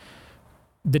was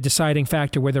the deciding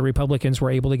factor whether Republicans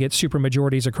were able to get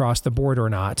supermajorities across the board or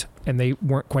not. And they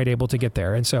weren't quite able to get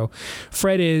there. And so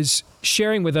Fred is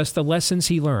sharing with us the lessons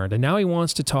he learned. And now he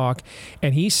wants to talk.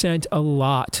 And he sent a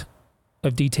lot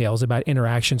of details about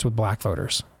interactions with black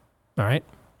voters. All right.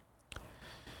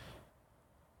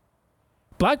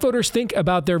 Black voters think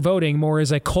about their voting more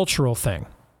as a cultural thing.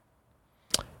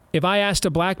 If I asked a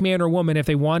black man or woman if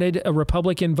they wanted a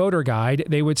Republican voter guide,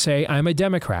 they would say, I'm a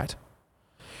Democrat.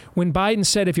 When Biden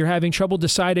said, if you're having trouble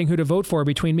deciding who to vote for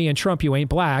between me and Trump, you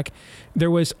ain't black, there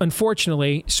was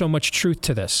unfortunately so much truth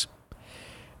to this.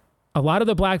 A lot of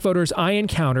the black voters I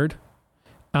encountered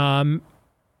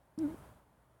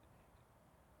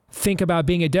think about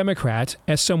being a Democrat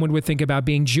as someone would think about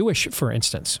being Jewish, for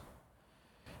instance.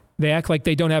 They act like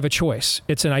they don't have a choice.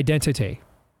 It's an identity.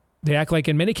 They act like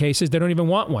in many cases they don't even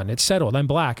want one. It's settled. I'm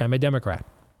black. I'm a Democrat.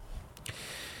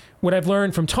 What I've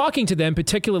learned from talking to them,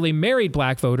 particularly married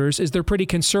black voters, is they're pretty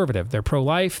conservative. They're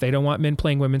pro-life. They don't want men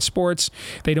playing women's sports.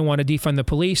 They don't want to defund the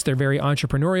police. They're very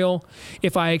entrepreneurial.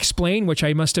 If I explain, which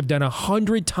I must have done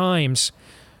 100 times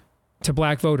to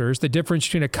black voters, the difference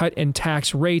between a cut in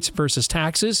tax rates versus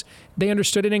taxes, they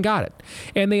understood it and got it.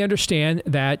 And they understand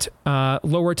that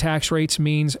lower tax rates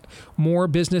means more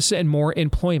business and more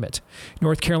employment.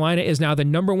 North Carolina is now the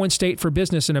 #1 state for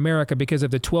business in America because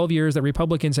of the 12 years that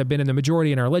Republicans have been in the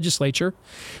majority in our legislature.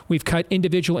 We've cut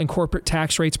individual and corporate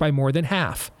tax rates by more than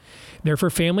half. They're for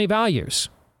family values.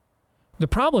 The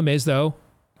problem is, though,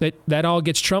 that all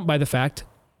gets trumped by the fact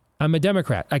I'm a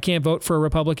Democrat. I can't vote for a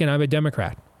Republican. I'm a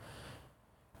Democrat.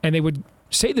 And they would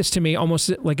say this to me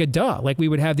almost like a duh. Like we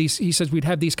would have these, he says, we'd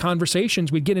have these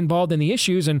conversations, we'd get involved in the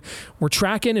issues and we're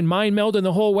tracking and mind melding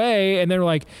the whole way. And they're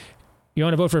like, you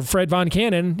want to vote for Fred Von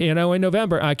Cannon, in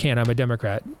November? I can't, I'm a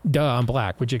Democrat. Duh, I'm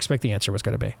black. What'd you expect the answer was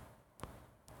going to be?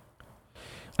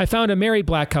 I found a married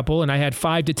black couple and I had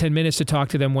 5 to 10 minutes to talk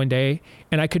to them one day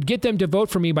and I could get them to vote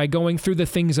for me by going through the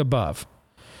things above.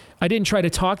 I didn't try to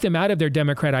talk them out of their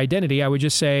Democrat identity. I would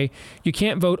just say, you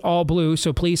can't vote all blue,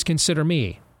 so please consider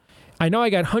me. I know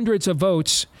I got hundreds of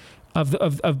votes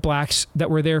of blacks that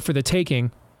were there for the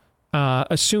taking,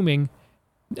 assuming,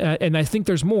 and I think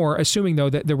there's more, assuming,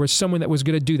 though, that there was someone that was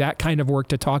going to do that kind of work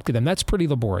to talk to them. That's pretty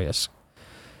laborious,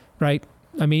 right?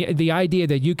 I mean, the idea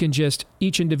that you can just,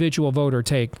 each individual voter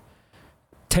take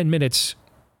 10 minutes,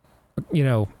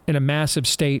 in a massive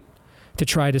state to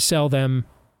try to sell them,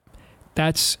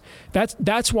 that's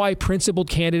why principled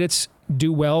candidates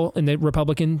do well in the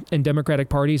Republican and Democratic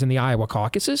parties in the Iowa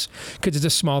caucuses, because it's a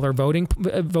smaller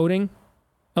voting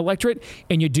electorate,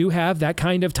 and you do have that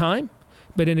kind of time.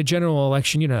 But in a general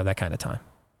election, you don't have that kind of time.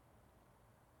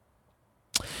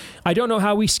 I don't know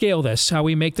how we scale this, how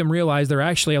we make them realize they're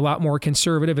actually a lot more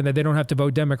conservative and that they don't have to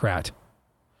vote Democrat.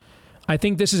 I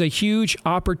think this is a huge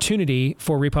opportunity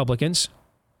for Republicans.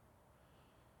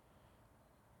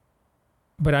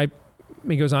 But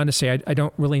he goes on to say, I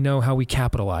don't really know how we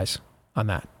capitalize on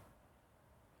that.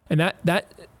 And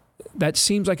that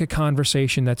seems like a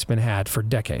conversation that's been had for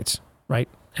decades, right?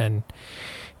 And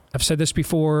I've said this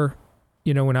before,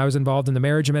 when I was involved in the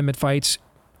marriage amendment fights,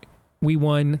 we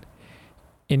won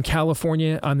in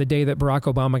California on the day that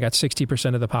Barack Obama got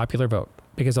 60% of the popular vote,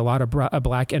 because a lot of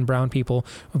black and brown people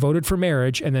voted for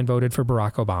marriage and then voted for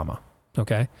Barack Obama,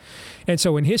 okay? And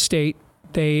so in his state,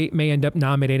 they may end up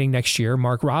nominating next year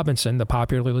Mark Robinson, the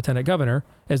popular lieutenant governor,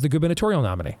 as the gubernatorial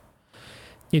nominee.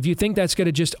 If you think that's going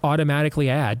to just automatically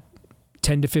add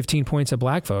 10 to 15 points of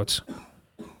black votes,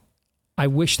 I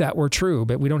wish that were true,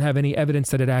 but we don't have any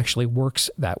evidence that it actually works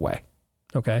that way.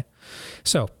 Okay?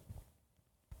 So,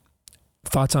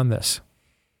 thoughts on this?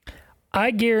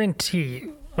 I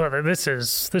guarantee Well, this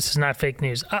is not fake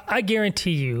news. I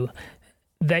guarantee you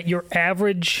that you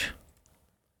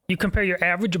compare your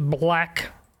average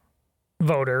black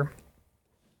voter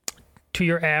to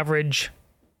your average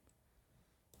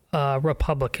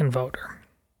Republican voter.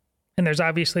 And there's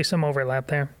obviously some overlap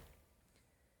there.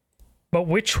 But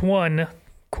which one,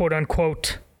 quote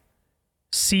unquote,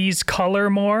 sees color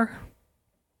more?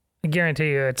 I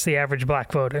guarantee you it's the average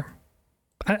black voter.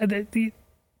 The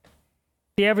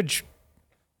average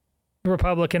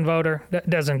Republican voter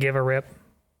doesn't give a rip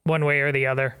one way or the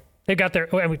other. They got their,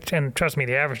 and trust me,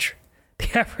 the average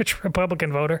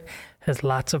Republican voter has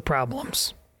lots of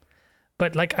problems.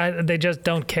 But they just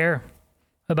don't care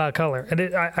about color.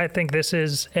 And I think this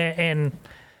is, and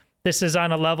this is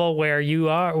on a level where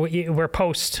we're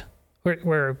post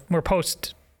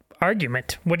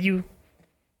argument. What do you,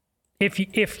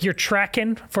 if you're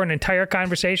tracking for an entire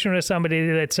conversation with somebody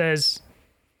that says,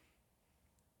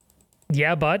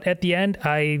 yeah, but at the end,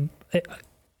 I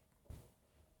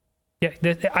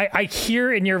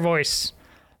hear in your voice,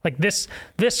 like this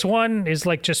one is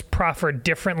like just proffered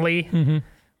differently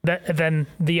than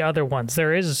the other ones.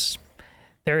 There is,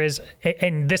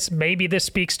 and this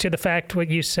speaks to the fact what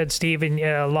you said, Steve, in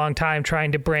a long time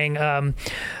trying to bring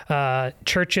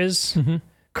churches,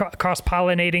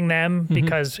 cross-pollinating them,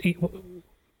 because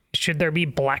should there be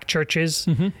black churches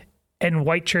and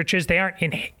white churches?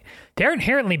 They're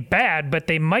inherently bad, but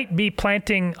they might be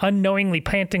unknowingly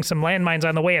planting some landmines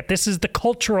on the way up. This is the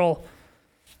cultural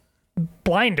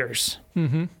blinders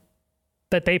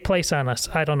that they place on us.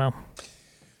 I don't know.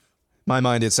 My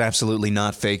mind, it's absolutely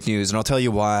not fake news, and I'll tell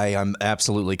you why I'm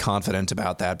absolutely confident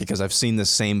about that, because I've seen the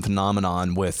same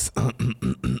phenomenon with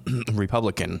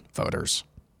Republican voters.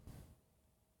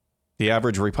 The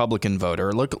average Republican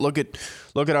voter, look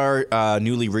at our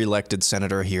newly reelected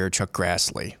senator here, Chuck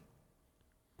Grassley.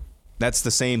 That's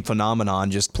the same phenomenon,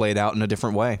 just played out in a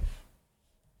different way.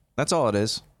 That's all it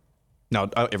is. Now,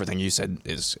 everything you said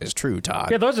is true, Todd.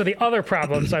 Yeah, those are the other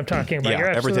problems I'm talking about. Yeah, you're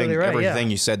absolutely right.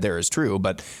 Everything you said there is true,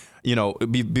 but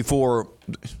before,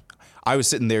 I was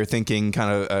sitting there thinking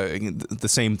kind of the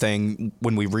same thing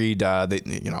when we read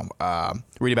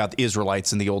read about the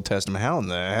Israelites in the Old Testament. How in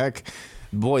the heck,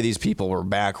 boy, these people were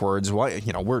backwards. Why,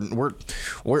 we're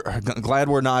glad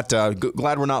we're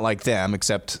not like them,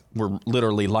 except we're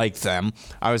literally like them.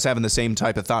 I was having the same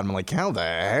type of thought. I'm like, how the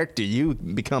heck do you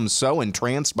become so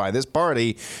entranced by this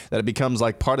party that it becomes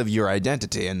like part of your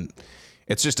identity? And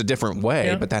it's just a different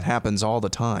way, but that happens all the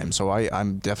time. So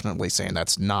I'm definitely saying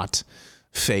that's not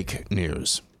fake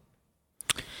news.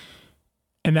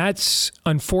 And that's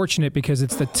unfortunate because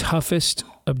it's the toughest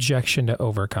objection to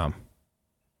overcome.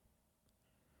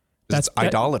 That's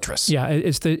idolatrous. Yeah,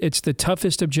 it's the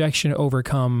toughest objection to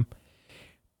overcome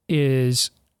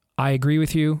is I agree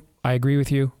with you, I agree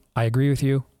with you, I agree with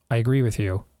you, I agree with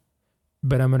you,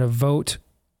 but I'm going to vote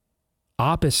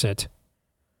opposite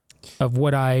of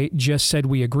what I just said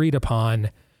we agreed upon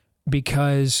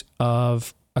because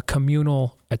of a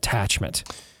communal attachment.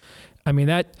 I mean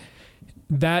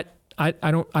that I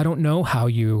don't know how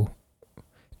you.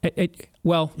 I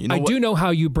do know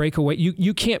how you break away.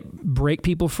 You can't break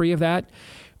people free of that.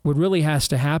 What really has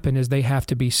to happen is they have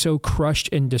to be so crushed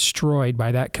and destroyed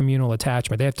by that communal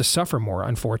attachment. They have to suffer more,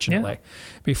 unfortunately,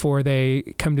 before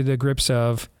they come to the grips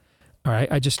of, all right,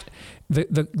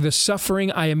 the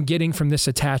suffering I am getting from this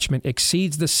attachment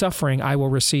exceeds the suffering I will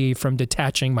receive from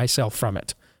detaching myself from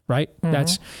it. Right?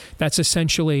 That's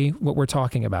essentially what we're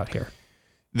talking about here.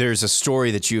 There's a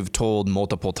story that you've told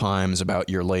multiple times about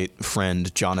your late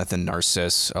friend, Jonathan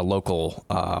Narcisse, a local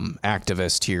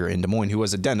activist here in Des Moines who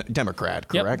was a Democrat,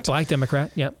 correct? Yep, black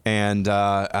Democrat, yep. And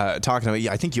talking about,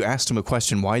 I think you asked him a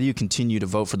question, why do you continue to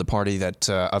vote for the party that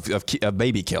of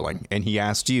baby killing? And he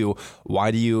asked you,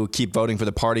 why do you keep voting for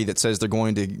the party that says they're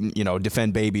going to,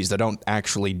 defend babies that don't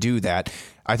actually do that?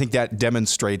 I think that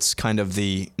demonstrates kind of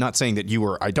not saying that you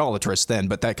were idolatrous then,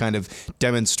 but that kind of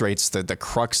demonstrates the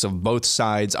crux of both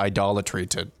sides' idolatry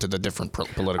to the different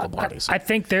political parties. I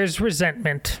think there's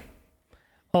resentment,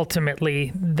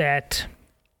 ultimately, that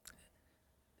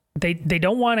they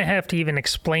don't want to have to even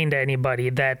explain to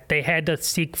anybody that they had to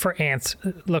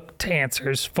look to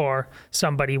answers for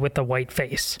somebody with a white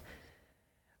face.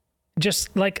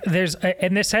 Just like this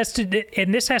has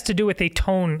to do with a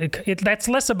tone. That's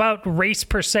less about race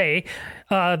per se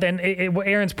than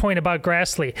Aaron's point about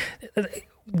Grassley.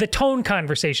 The tone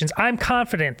conversations. I'm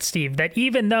confident, Steve, that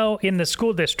even though in the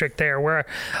school district there where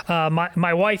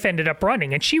my wife ended up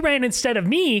running, and she ran instead of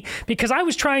me because I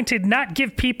was trying to not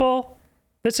give people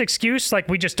this excuse like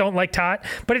we just don't like Todd,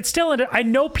 but it's still, I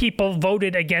know people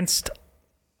voted against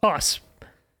us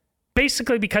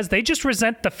basically because they just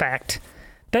resent the fact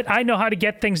that I know how to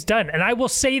get things done, and I will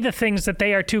say the things that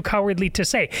they are too cowardly to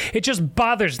say. It just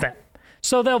bothers them.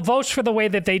 So they'll vote for the way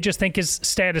that they just think is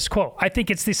status quo. I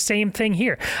think it's the same thing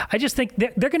here. I just think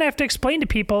they're going to have to explain to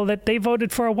people that they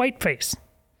voted for a whiteface.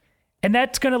 And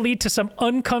that's going to lead to some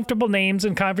uncomfortable names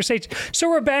and conversations. So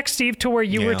we're back, Steve, to where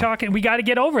you were talking. We got to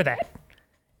get over that.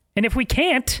 And if we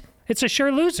can't, it's a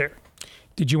sure loser.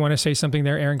 Did you want to say something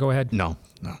there, Aaron? Go ahead. No.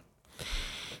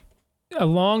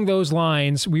 Along those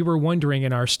lines, we were wondering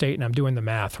in our state, and I'm doing the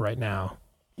math right now,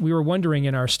 we were wondering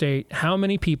in our state how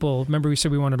many people, remember we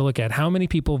said we wanted to look at, how many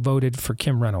people voted for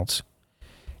Kim Reynolds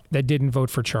that didn't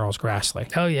vote for Charles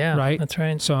Grassley? Oh, yeah. Right? That's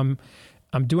right. So I'm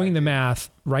doing the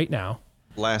math right now.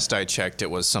 Last I checked, it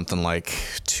was something like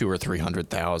 200,000 or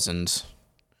 300,000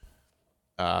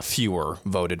 fewer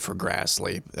voted for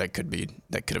Grassley. That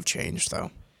could have changed,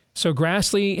 though. So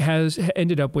Grassley has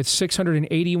ended up with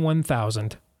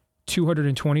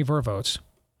 681,224 votes.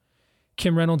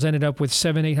 Kim Reynolds ended up with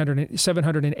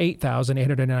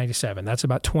 708,897. That's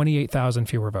about 28,000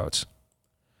 fewer votes.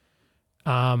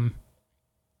 In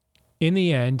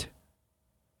the end,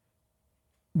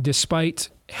 despite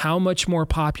how much more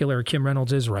popular Kim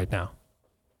Reynolds is right now,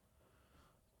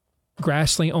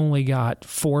 Grassley only got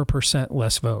 4%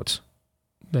 less votes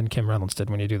than Kim Reynolds did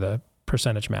when you do the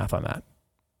percentage math on that.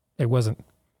 It wasn't.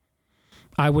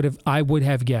 I would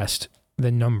have guessed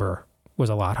the number was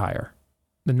a lot higher.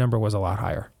 The number was a lot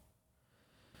higher.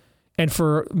 And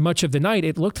for much of the night,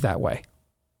 it looked that way.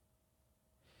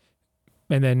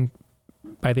 And then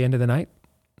by the end of the night,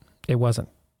 it wasn't.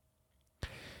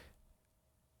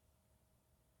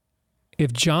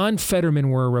 If John Fetterman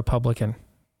were a Republican,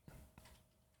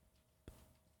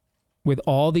 with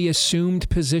all the assumed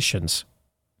positions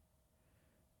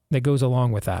that goes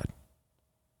along with that,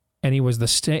 and he was the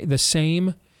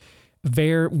same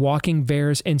walking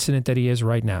bears incident that he is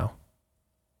right now,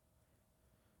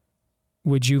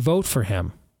 would you vote for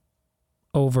him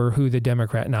over who the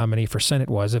Democrat nominee for Senate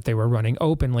was if they were running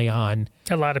openly on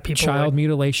a lot of people child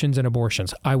mutilations and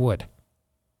abortions? I would.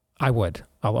 I'll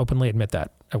openly admit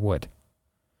that. I would.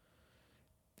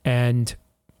 And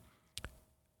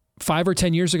 5 or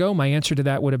 10 years ago, my answer to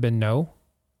that would have been no.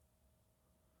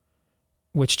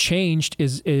 What's changed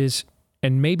is,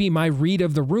 and maybe my read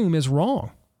of the room is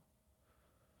wrong.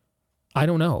 I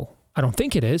don't know. I don't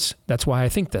think it is. That's why I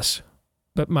think this.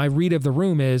 But my read of the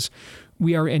room is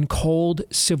we are in cold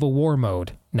Civil War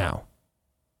mode now.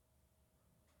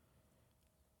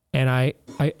 And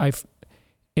I've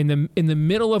in the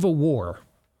middle of a war,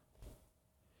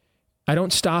 I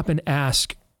don't stop and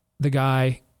ask the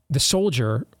guy, the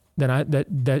soldier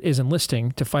that is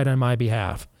enlisting to fight on my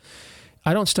behalf.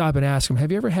 I don't stop and ask him, have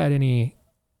you ever had any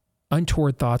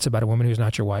untoward thoughts about a woman who's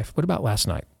not your wife? What about last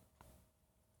night?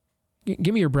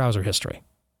 Give me your browser history.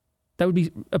 That would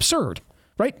be absurd,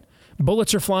 right?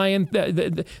 Bullets are flying.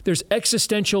 There's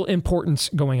existential importance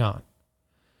going on.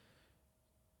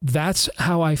 That's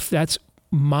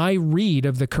my read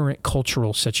of the current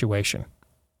cultural situation.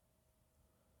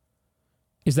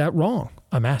 Is that wrong?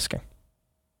 I'm asking.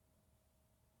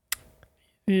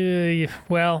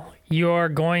 Well, you're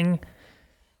going,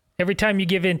 every time you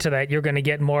give in to that, you're going to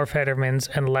get more Fettermans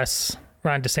and less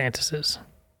Ron DeSantis's.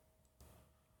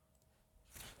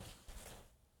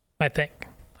 I think.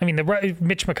 I mean,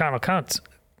 Mitch McConnell counts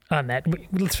on that.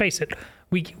 Let's face it.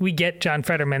 We get John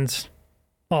Fetterman's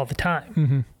all the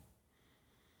time.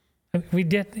 Mm-hmm. We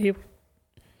did.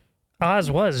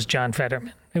 Oz was John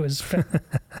Fetterman. It was.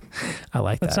 I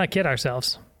like that. Let's not kid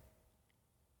ourselves.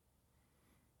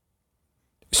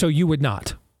 So you would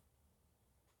not.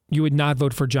 You would not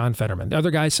vote for John Fetterman. The other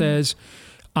guy says,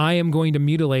 I am going to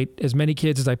mutilate as many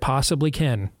kids as I possibly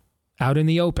can out in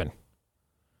the open.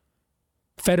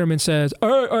 Fetterman says,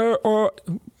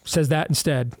 says that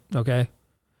instead, okay?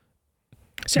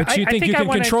 So but you think you can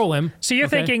control him. So you're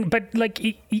thinking, but like,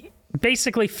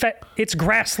 basically, it's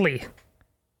Grassley.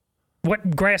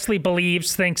 What Grassley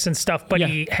believes, thinks, and stuff, but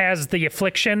he has the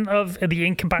affliction of the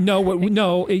incompatibility.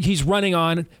 No, he's running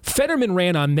on, Fetterman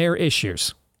ran on their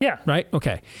issues. Yeah. Right?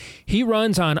 Okay. He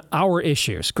runs on our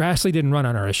issues. Grassley didn't run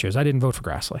on our issues. I didn't vote for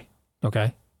Grassley.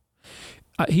 Okay?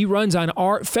 He runs on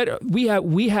our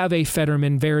we have a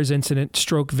Fetterman VAERS incident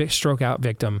stroke out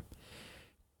victim,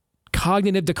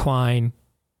 cognitive decline,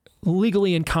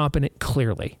 legally incompetent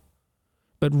clearly,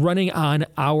 but running on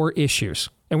our issues.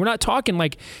 And we're not talking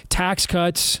like tax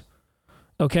cuts,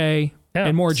 okay,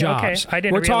 and more jobs. Okay. I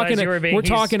didn't realize you were being. We're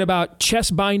talking about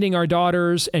chest binding our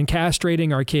daughters and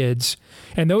castrating our kids,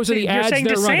 and those are the ads they're running.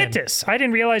 You're saying DeSantis. I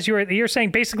didn't realize you're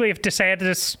saying basically if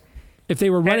DeSantis. If they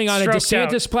were running on a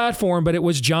DeSantis platform, but it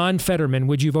was John Fetterman,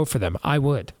 would you vote for them? I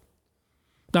would.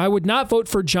 Now, I would not vote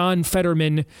for John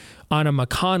Fetterman on a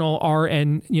McConnell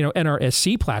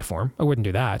NRSC platform. I wouldn't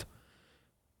do that.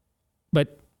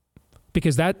 But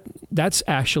because that's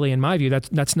actually, in my view,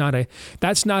 that's not a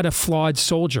flawed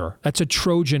soldier. That's a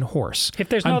Trojan horse. If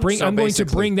there's no, I'm going to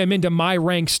bring them into my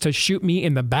ranks to shoot me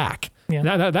in the back.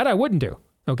 Yeah. That I wouldn't do.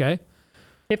 Okay.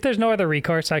 If there's no other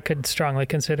recourse, I could strongly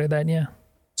consider that. Yeah.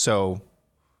 So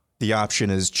the option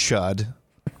is Chud,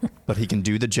 but he can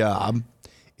do the job,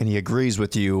 and he agrees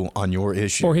with you on your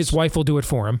issues. Or his wife will do it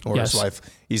for him. Or his wife.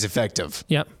 He's effective.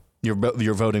 Yep.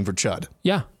 You're voting for Chud.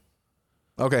 Yeah.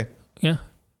 Okay. Yeah.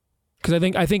 Because I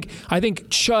think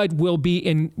Chud will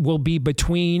be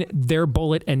between their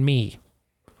bullet and me.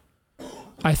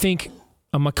 I think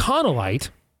a McConnellite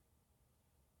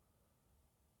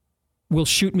will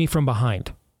shoot me from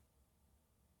behind.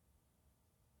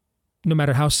 No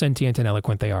matter how sentient and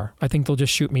eloquent they are. I think they'll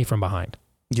just shoot me from behind.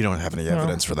 You don't have any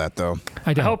evidence for that, though.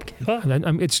 I don't. I hope,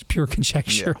 it's pure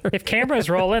conjecture. Yeah. If cameras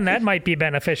roll in, that might be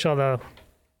beneficial, though.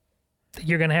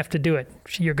 You're going to have to do it.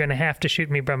 You're going to have to shoot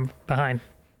me from behind.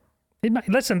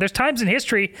 Listen, there's times in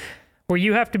history where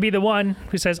you have to be the one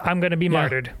who says, I'm going to be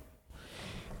martyred.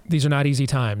 These are not easy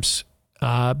times.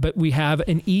 But we have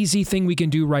an easy thing we can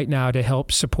do right now to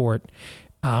help support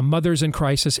mothers in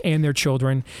crisis and their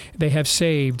children. They have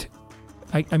saved,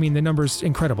 I mean, the number's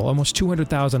incredible. Almost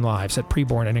 200,000 lives at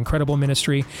Preborn, an incredible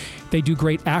ministry. They do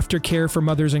great aftercare for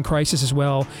mothers in crisis as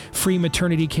well. Free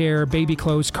maternity care, baby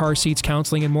clothes, car seats,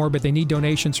 counseling, and more. But they need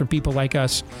donations from people like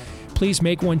us. Please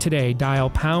make one today. Dial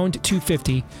pound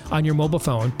 250 on your mobile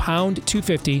phone, pound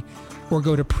 250, or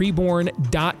go to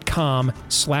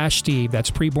preborn.com/Steve.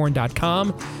 That's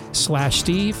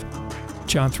preborn.com/Steve.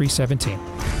 John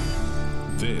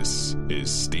 3:17. This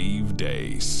is Steve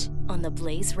Deace on the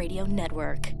Blaze Radio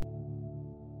Network.